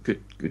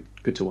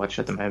good to watch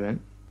at the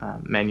moment.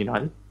 Man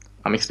United.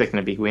 I'm expecting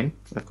a big win,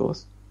 of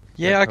course.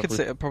 Yeah, I could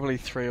say probably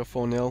 3 or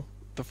 4-0.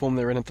 The form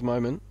they're in at the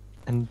moment.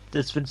 And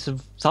there's been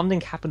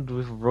something happened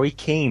with Roy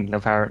Keane,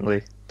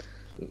 apparently.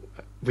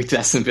 With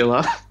Aston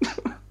Villa.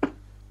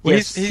 Well,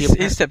 Yes,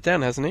 he's stepped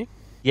down, hasn't he?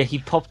 Yeah, he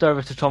popped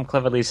over to Tom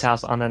Cleverley's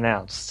house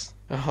unannounced.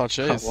 Oh,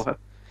 jeez. What?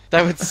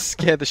 That would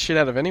scare the shit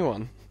out of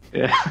anyone.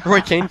 Yeah.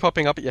 Roy Keane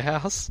popping up at your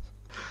house.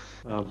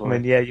 Oh, boy. I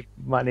mean, yeah, you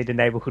might need a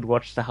neighbourhood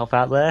watch to help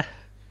out there.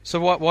 So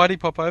why'd he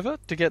pop over?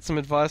 To get some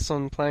advice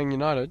on playing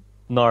United?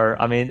 No,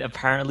 I mean,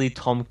 apparently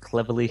Tom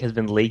Cleverley has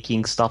been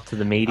leaking stuff to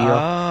the media.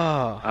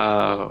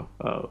 Ah.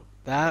 Oh.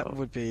 That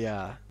would be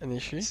an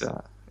issue.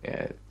 So,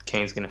 yeah,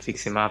 Kane's going to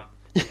fix him up.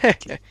 Yeah.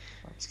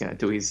 He's going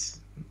to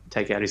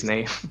take out his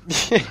knee.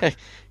 Yeah.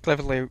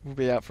 Cleverly will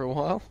be out for a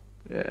while.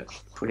 Yeah,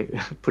 put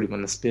him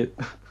on the spit.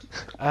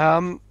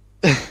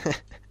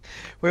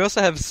 We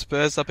also have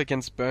Spurs up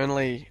against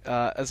Burnley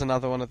as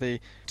another one of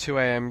the 2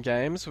 a.m.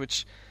 games,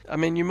 which, I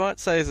mean, you might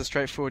say is a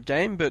straightforward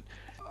game, but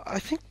I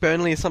think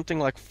Burnley is something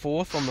like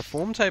 4th on the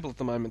form table at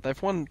the moment.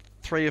 They've won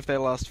 3 of their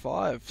last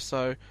 5,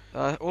 so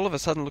all of a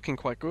sudden looking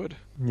quite good.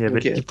 Yeah,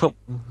 but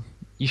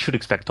you should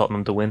expect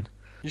Tottenham to win.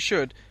 You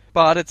should,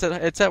 but it's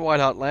at White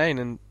Hart Lane,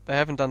 and they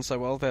haven't done so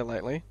well there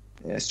lately.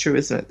 Yeah, it's true,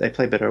 isn't it? They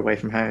play better away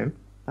from home.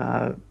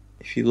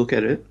 if you look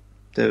at it,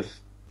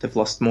 they've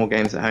lost more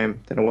games at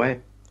home than away.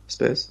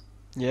 Spurs.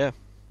 Yeah.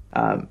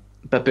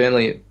 But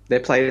Burnley, their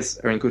players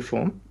are in good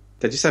form.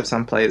 They just have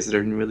some players that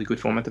are in really good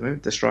form at the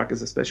moment, the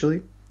strikers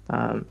especially.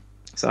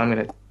 So I'm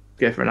going to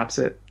go for an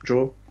upset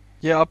draw.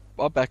 Yeah,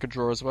 I'll back a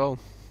draw as well.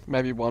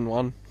 Maybe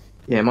 1-1.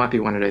 Yeah, it might be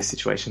one of those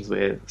situations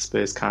where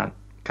Spurs can't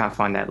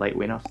find that late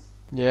winner.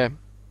 Yeah,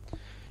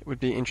 it would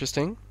be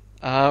interesting.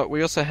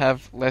 We also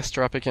have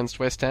Leicester up against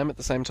West Ham at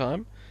the same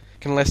time.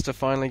 Can Leicester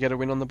finally get a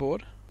win on the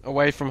board?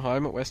 Away from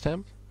home at West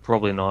Ham?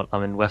 Probably not. I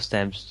mean, West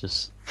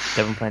Ham's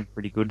they've been playing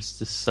pretty good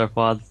so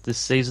far this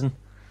season.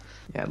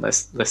 Yeah,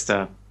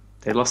 Leicester,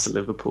 they lost to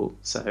Liverpool,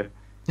 so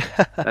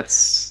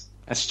that's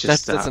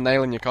just... That's a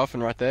nail in your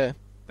coffin right there.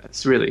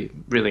 That's really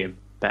a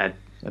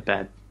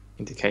bad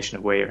indication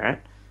of where you're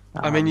at.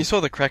 I mean, you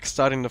saw the cracks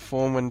starting to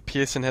form when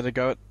Pearson had to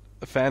go at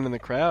a fan in the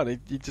crowd.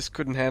 He just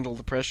couldn't handle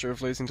the pressure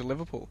of losing to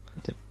Liverpool.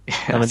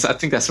 Yeah, I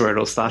think that's where it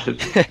all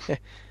started.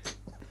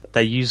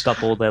 They used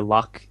up all their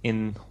luck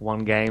in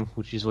one game,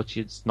 which is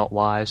it's not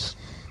wise.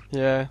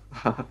 Yeah.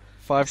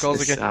 5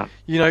 goals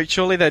against...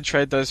 surely they'd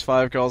trade those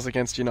 5 goals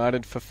against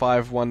United for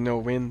 5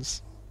 1-0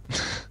 wins.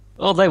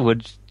 Well, they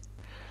would.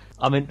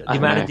 I mean, the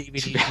amount of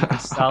DVDs you can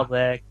sell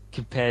there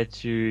compared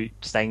to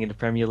staying in the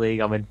Premier League,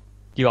 I mean,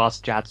 you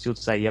ask Jats, he'll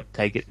say, yep,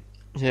 take it.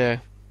 Yeah.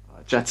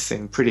 Jats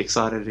seemed pretty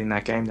excited in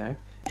that game, though.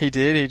 He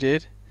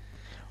did.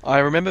 I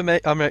remember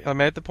I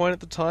made the point at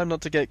the time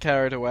not to get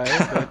carried away,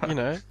 but, you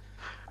know...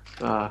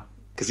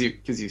 Because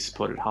you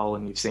supported Hull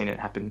and you've seen it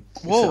happen.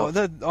 Well,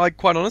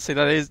 quite honestly,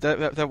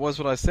 that was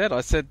what I said.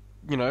 I said,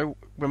 you know,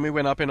 when we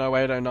went up in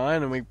 08-09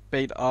 and we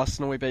beat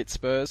Arsenal, we beat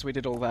Spurs, we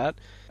did all that.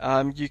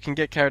 You can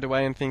get carried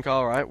away and think,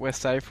 all right, we're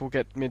safe, we'll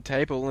get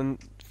mid-table, and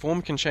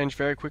form can change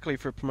very quickly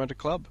for a promoted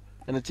club,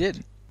 and it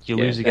did. You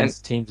lose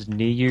against teams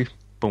near you,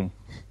 boom.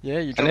 Yeah,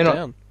 you drop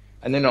down.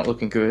 And they're not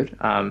looking good,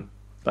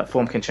 but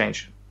form can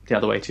change the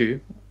other way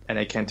too, and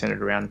they can turn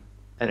it around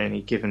at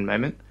any given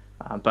moment.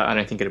 But I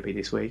don't think it'll be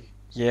this week.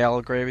 Yeah, I'll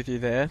agree with you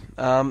there.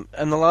 And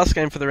the last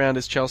game for the round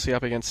is Chelsea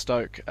up against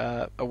Stoke,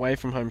 away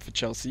from home for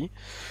Chelsea.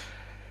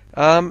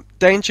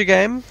 Danger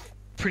game.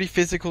 Pretty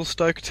physical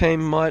Stoke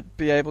team might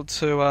be able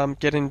to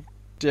get in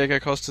Diego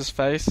Costa's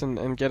face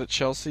and get at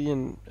Chelsea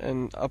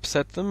and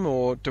upset them,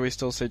 or do we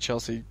still see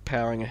Chelsea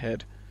powering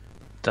ahead?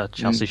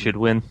 Chelsea should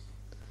win.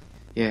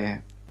 Yeah,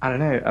 I don't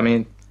know. I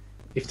mean,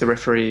 if the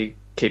referee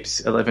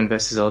keeps 11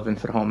 versus 11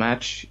 for the whole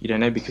match, you don't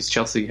know, because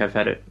Chelsea have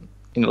had it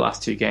in the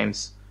last 2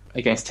 games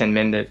against 10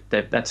 men.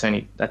 That's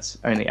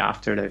only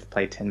after they've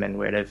played 10 men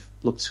where they've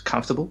looked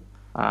comfortable.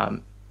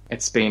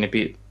 It's been a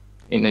bit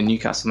in the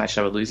Newcastle match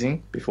they were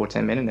losing before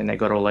 10 men, and then they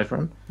got all over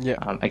them. Yeah.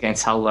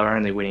 Against Hull, they were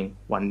only winning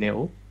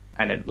 1-0,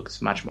 and it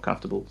looks much more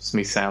comfortable,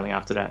 smooth sailing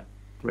after that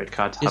red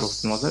card to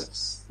Huddleston, was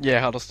it?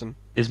 Yeah, Huddleston.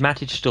 Is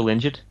Matic still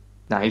injured?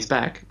 No, he's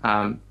back.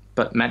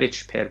 But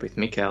Matic paired with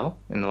Mikel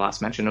in the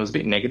last match, and it was a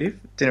bit negative.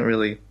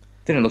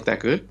 Didn't look that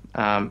good,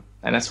 and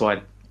that's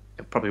why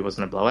it probably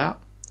wasn't a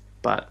blowout.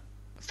 But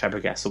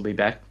Fabregas will be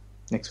back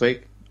next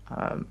week,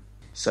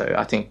 so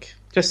I think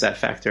just that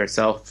factor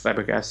itself,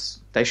 Fabregas,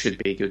 they should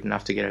be good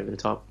enough to get over the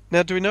top.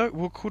 Now, do we know,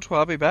 will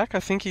Courtois be back? I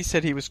think he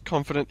said he was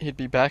confident he'd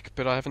be back,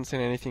 but I haven't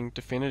seen anything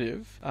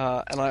definitive.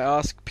 And I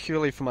ask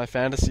purely for my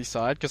fantasy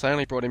side, because I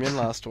only brought him in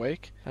last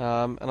week,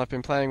 and I've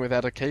been playing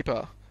without a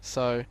keeper,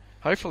 so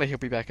hopefully he'll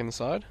be back in the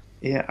side.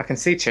 Yeah, I can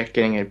see Cech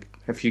getting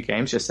a few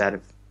games just out of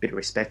a bit of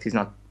respect. He's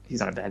not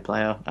a bad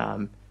player.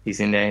 He's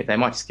in there. They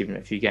might just give him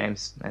a few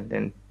games, and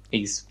then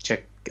he's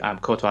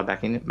Courtois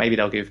back in. Maybe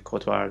they'll give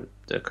Courtois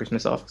the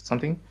Christmas off or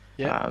something.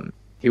 Yeah.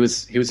 He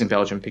was in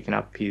Belgium picking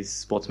up his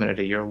Sportsman of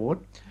the Year award.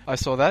 I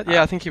saw that.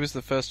 Yeah, I think he was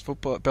the first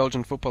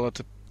Belgian footballer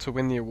to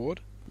win the award.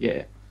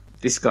 Yeah.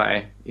 This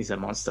guy is a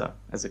monster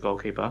as a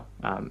goalkeeper.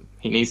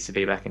 He needs to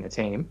be back in the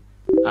team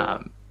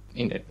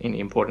in the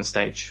important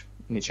stage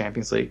in the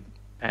Champions League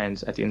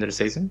and at the end of the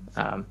season.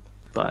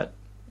 But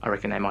I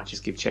reckon they might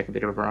just give Cech a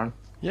bit of a run.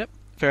 Yep.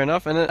 Fair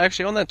enough. And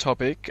actually, on that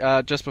topic,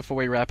 just before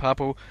we wrap up,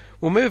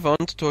 we'll move on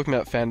to talking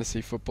about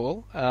fantasy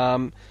football.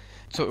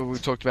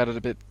 We've talked about it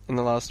a bit in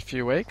the last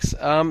few weeks.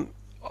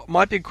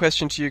 My big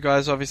question to you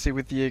guys, obviously,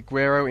 with the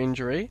Aguero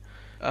injury,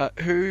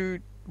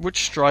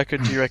 which striker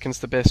do you reckon is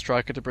the best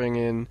striker to bring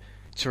in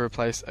to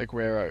replace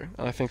Aguero?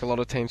 And I think a lot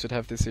of teams would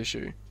have this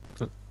issue.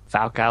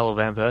 Falcao or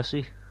Van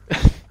Persie?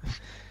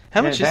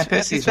 How much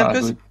is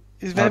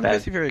Van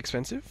Persie very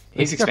expensive?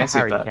 He's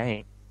expensive, but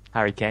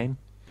Harry Kane.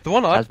 The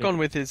one I've gone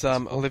with is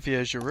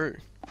Olivier Giroud.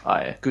 Oh,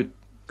 yeah.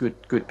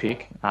 Good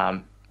pick.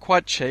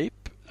 Quite cheap.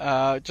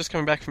 Just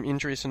coming back from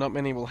injury, so not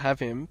many will have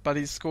him. But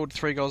he's scored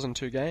 3 goals in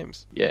 2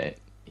 games. Yeah,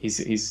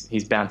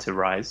 he's bound to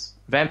rise.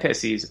 Van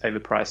Persie is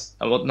overpriced.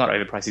 Well, not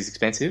overpriced. He's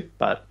expensive,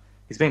 but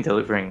he's been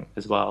delivering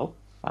as well.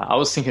 I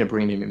was thinking of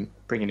bringing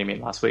him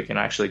in last week, and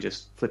I actually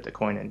just flipped a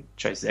coin and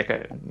chose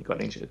Zeko, and he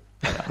got injured.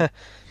 But,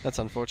 that's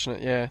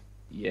unfortunate. Yeah.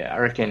 Yeah, I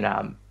reckon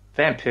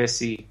Van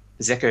Persie,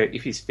 Zeko,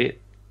 if he's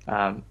fit.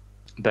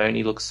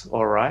 Boney looks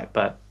alright,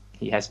 but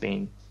he has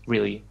been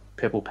really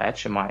purple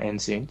patch and might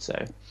end soon.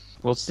 So,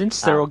 well,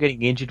 since they're all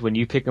getting injured when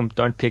you pick them,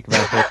 don't pick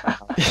Van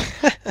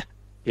Persie.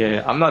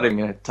 Yeah, I'm not even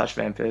going to touch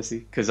Van Persie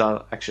because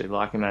I actually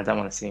like him and I don't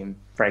want to see him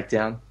break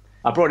down.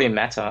 I brought in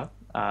Mata,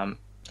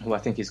 who I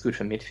think is good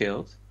for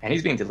midfield, and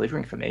he's been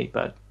delivering for me,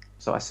 but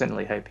so I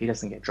certainly hope he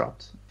doesn't get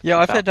dropped. Yeah,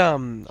 I've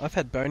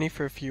had Boney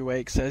for a few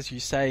weeks, as you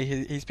say.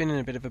 He's been in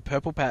a bit of a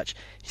purple patch.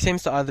 He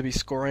seems to either be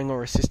scoring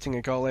or assisting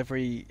a goal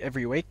every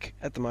week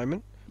at the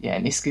moment. Yeah,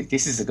 and this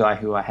is a guy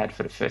who I had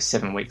for the first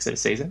 7 weeks of the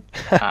season,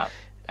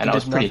 and I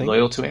was pretty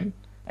loyal to him.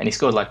 And he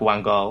scored like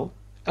 1 goal.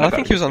 And I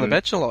think he was on the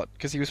bench a lot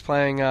because he was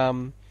playing.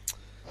 Was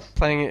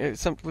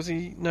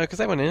he? No, because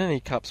they weren't in any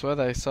cups, were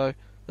they? So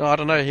no, I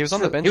don't know. He was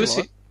on the bench a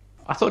lot.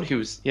 I thought he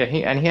was. Yeah,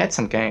 he had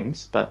some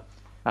games, but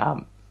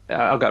I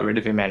got rid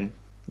of him, and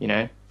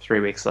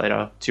 2 weeks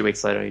later,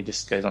 he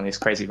just goes on this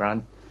crazy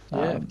run.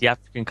 Yeah. The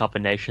African Cup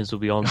of Nations will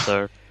be on,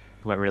 so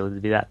it won't really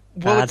be that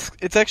bad. Well,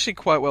 it's actually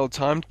quite well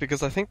timed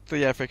because I think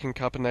the African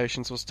Cup of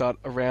Nations will start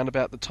around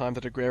about the time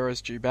that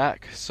Aguero's due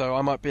back. So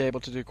I might be able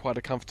to do quite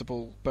a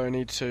comfortable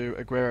Boney to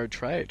Aguero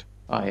trade.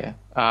 Oh yeah,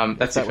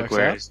 that's if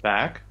Aguero's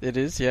back. It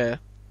is, yeah.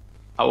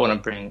 I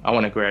want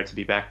Aguero to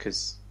be back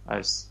because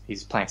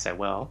he's playing so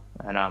well,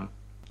 and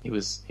he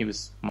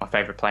was my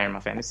favourite player in my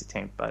fantasy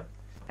team,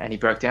 and he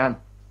broke down.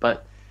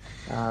 But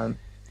you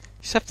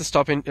just have to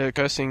stop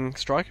cursing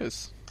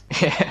strikers.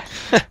 Yeah.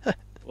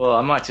 Well,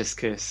 I might just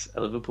curse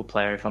a Liverpool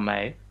player if I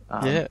may.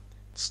 Yeah.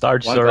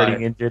 Sturridge's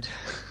already injured.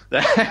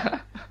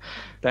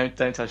 Don't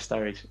touch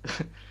Sturridge.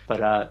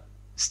 But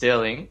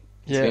Sterling,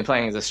 he's been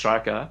playing as a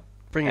striker.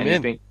 Bring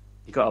him in.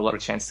 He got a lot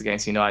of chances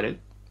against United.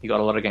 He got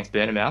a lot against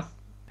Bournemouth.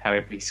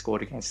 However, he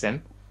scored against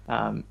them.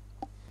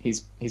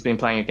 He's been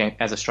playing again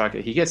as a striker.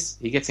 He gets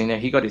in there.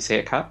 He got his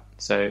hair cut,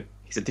 so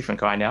he's a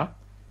different guy now.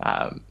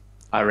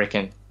 I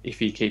reckon if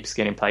he keeps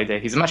getting played there,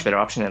 he's a much better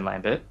option than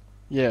Lambert.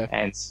 Yeah,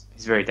 and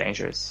he's very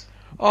dangerous.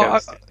 Oh,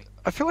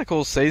 I feel like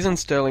all season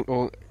Sterling,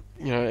 or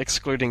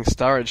excluding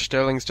Sturridge,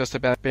 Sterling's just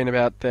been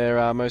about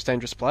their most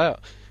dangerous player,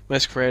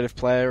 most creative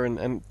player,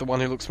 and the one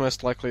who looks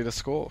most likely to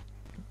score.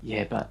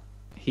 Yeah, but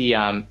he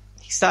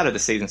started the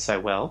season so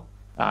well,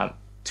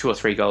 2 or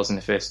 3 goals in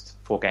the first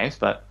 4 games,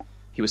 but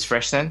he was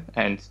fresh then,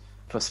 and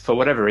for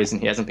whatever reason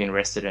he hasn't been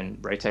rested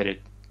and rotated.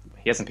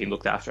 He hasn't been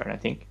looked after, I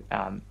don't think.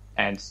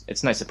 And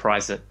it's no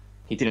surprise that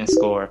he didn't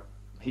score.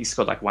 He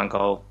scored like 1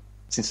 goal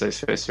since those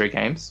first 3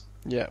 games.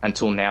 Yeah.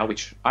 Until now,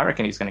 which I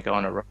reckon he's going to go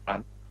on a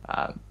run.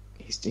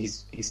 His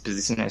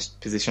position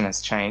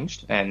has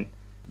changed, and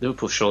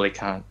Liverpool surely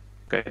can't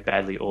go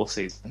badly all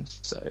season.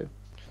 So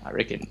I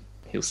reckon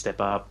he'll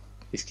step up,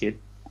 this kid.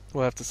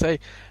 We'll have to see.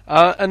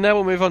 And now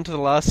we'll move on to the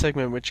last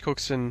segment, which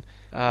Cooksen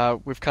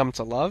we've come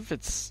to love.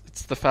 It's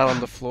the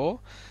Fallon the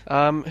floor.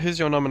 Who's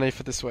your nominee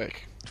for this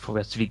week? Probably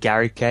has to be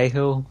Gary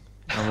Cahill.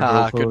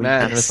 Good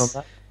man.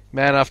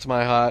 Man after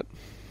my heart.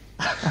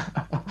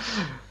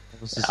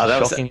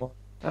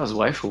 That was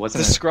woeful,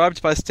 wasn't it?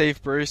 Described by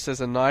Steve Bruce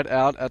as a night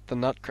out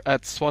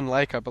at Swan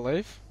Lake, I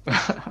believe.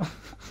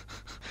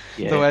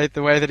 Yeah.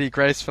 The way that he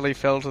gracefully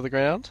fell to the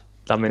ground.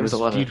 I mean, it was a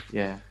lot beautiful.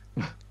 Yeah.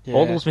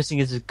 All that was missing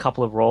is a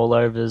couple of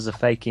rollovers, a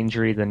fake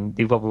injury, then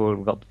he probably would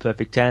have got the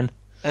perfect 10.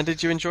 And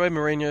did you enjoy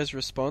Mourinho's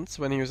response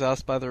when he was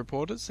asked by the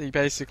reporters? He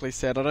basically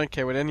said, I don't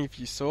care what any of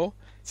you saw.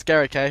 It's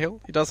Gary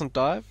Cahill. He doesn't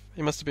dive.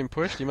 He must have been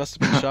pushed. He must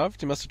have been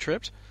shoved. He must have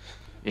tripped.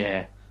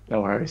 Yeah,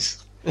 no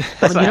worries.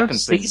 That's what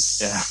happens.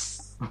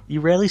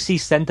 You rarely see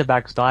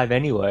centre-backs dive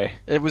anyway.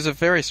 It was a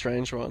very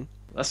strange one.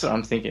 That's what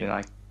I'm thinking.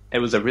 Like, it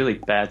was a really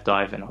bad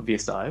dive, an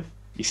obvious dive.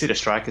 You see the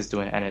strikers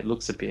doing it, and it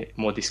looks a bit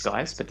more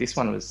disguised, but this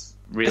one was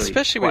really...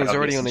 Especially when he's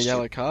already on a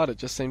yellow card, it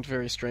just seemed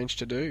very strange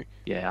to do.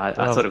 Yeah, I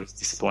thought it was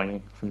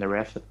disappointing from the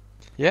ref.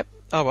 Yep.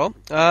 Oh, well.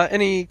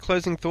 Any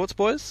closing thoughts,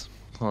 boys?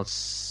 Well,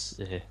 it's...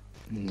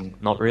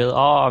 not really.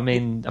 Oh, I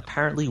mean,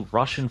 apparently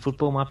Russian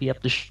football might be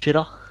up the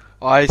shitter.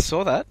 I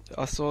saw that.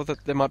 I saw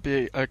that there might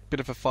be a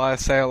bit of a fire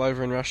sale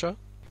over in Russia.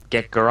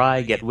 Get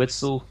Garay, get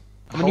Witzel.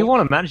 I mean, you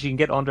want to manage, you can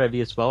get Andre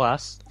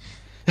Villas-Boas.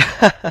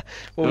 Well,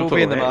 we'll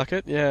be in the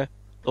market, yeah.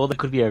 Or there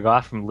could be a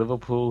guy from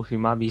Liverpool who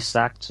might be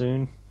sacked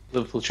soon.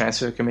 Liverpool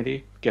transfer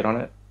committee, get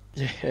on it.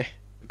 Yeah.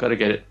 Got to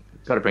get it.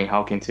 Got to bring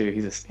Hulk in too.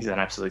 He's an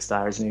absolute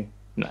star, isn't he?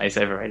 No, he's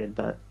overrated,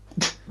 but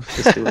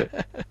just do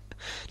it.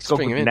 It's got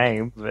a good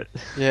name, but...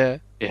 Yeah.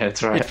 Yeah,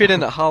 that's right. He'd fit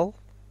in at Hull.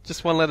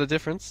 Just 1 letter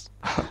difference.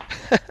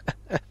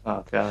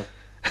 Oh, God.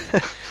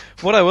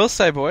 What I will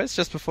say, boys,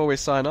 just before we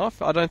sign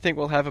off, I don't think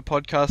we'll have a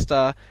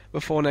podcast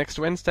before next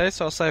Wednesday,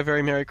 so I'll say a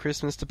very Merry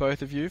Christmas to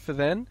both of you for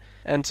then,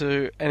 and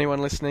to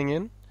anyone listening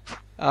in.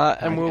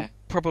 And we'll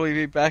probably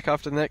be back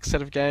after the next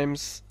set of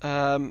games,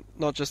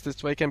 not just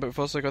this weekend, but we've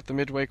also got the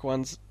midweek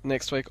ones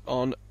next week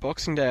on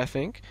Boxing Day, I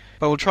think.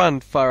 But we'll try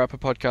and fire up a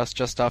podcast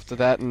just after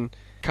that and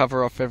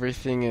cover off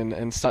everything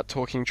and start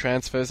talking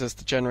transfers as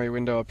the January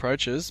window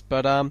approaches.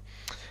 But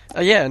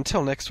yeah,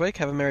 until next week,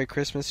 have a Merry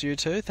Christmas, you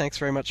two. Thanks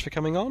very much for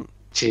coming on.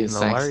 Cheers, no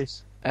thanks.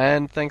 Worries.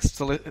 And thanks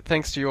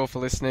to you all for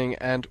listening,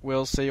 and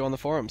we'll see you on the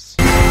forums.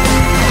 They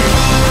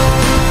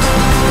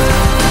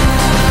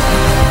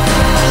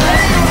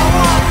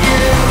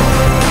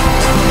want you.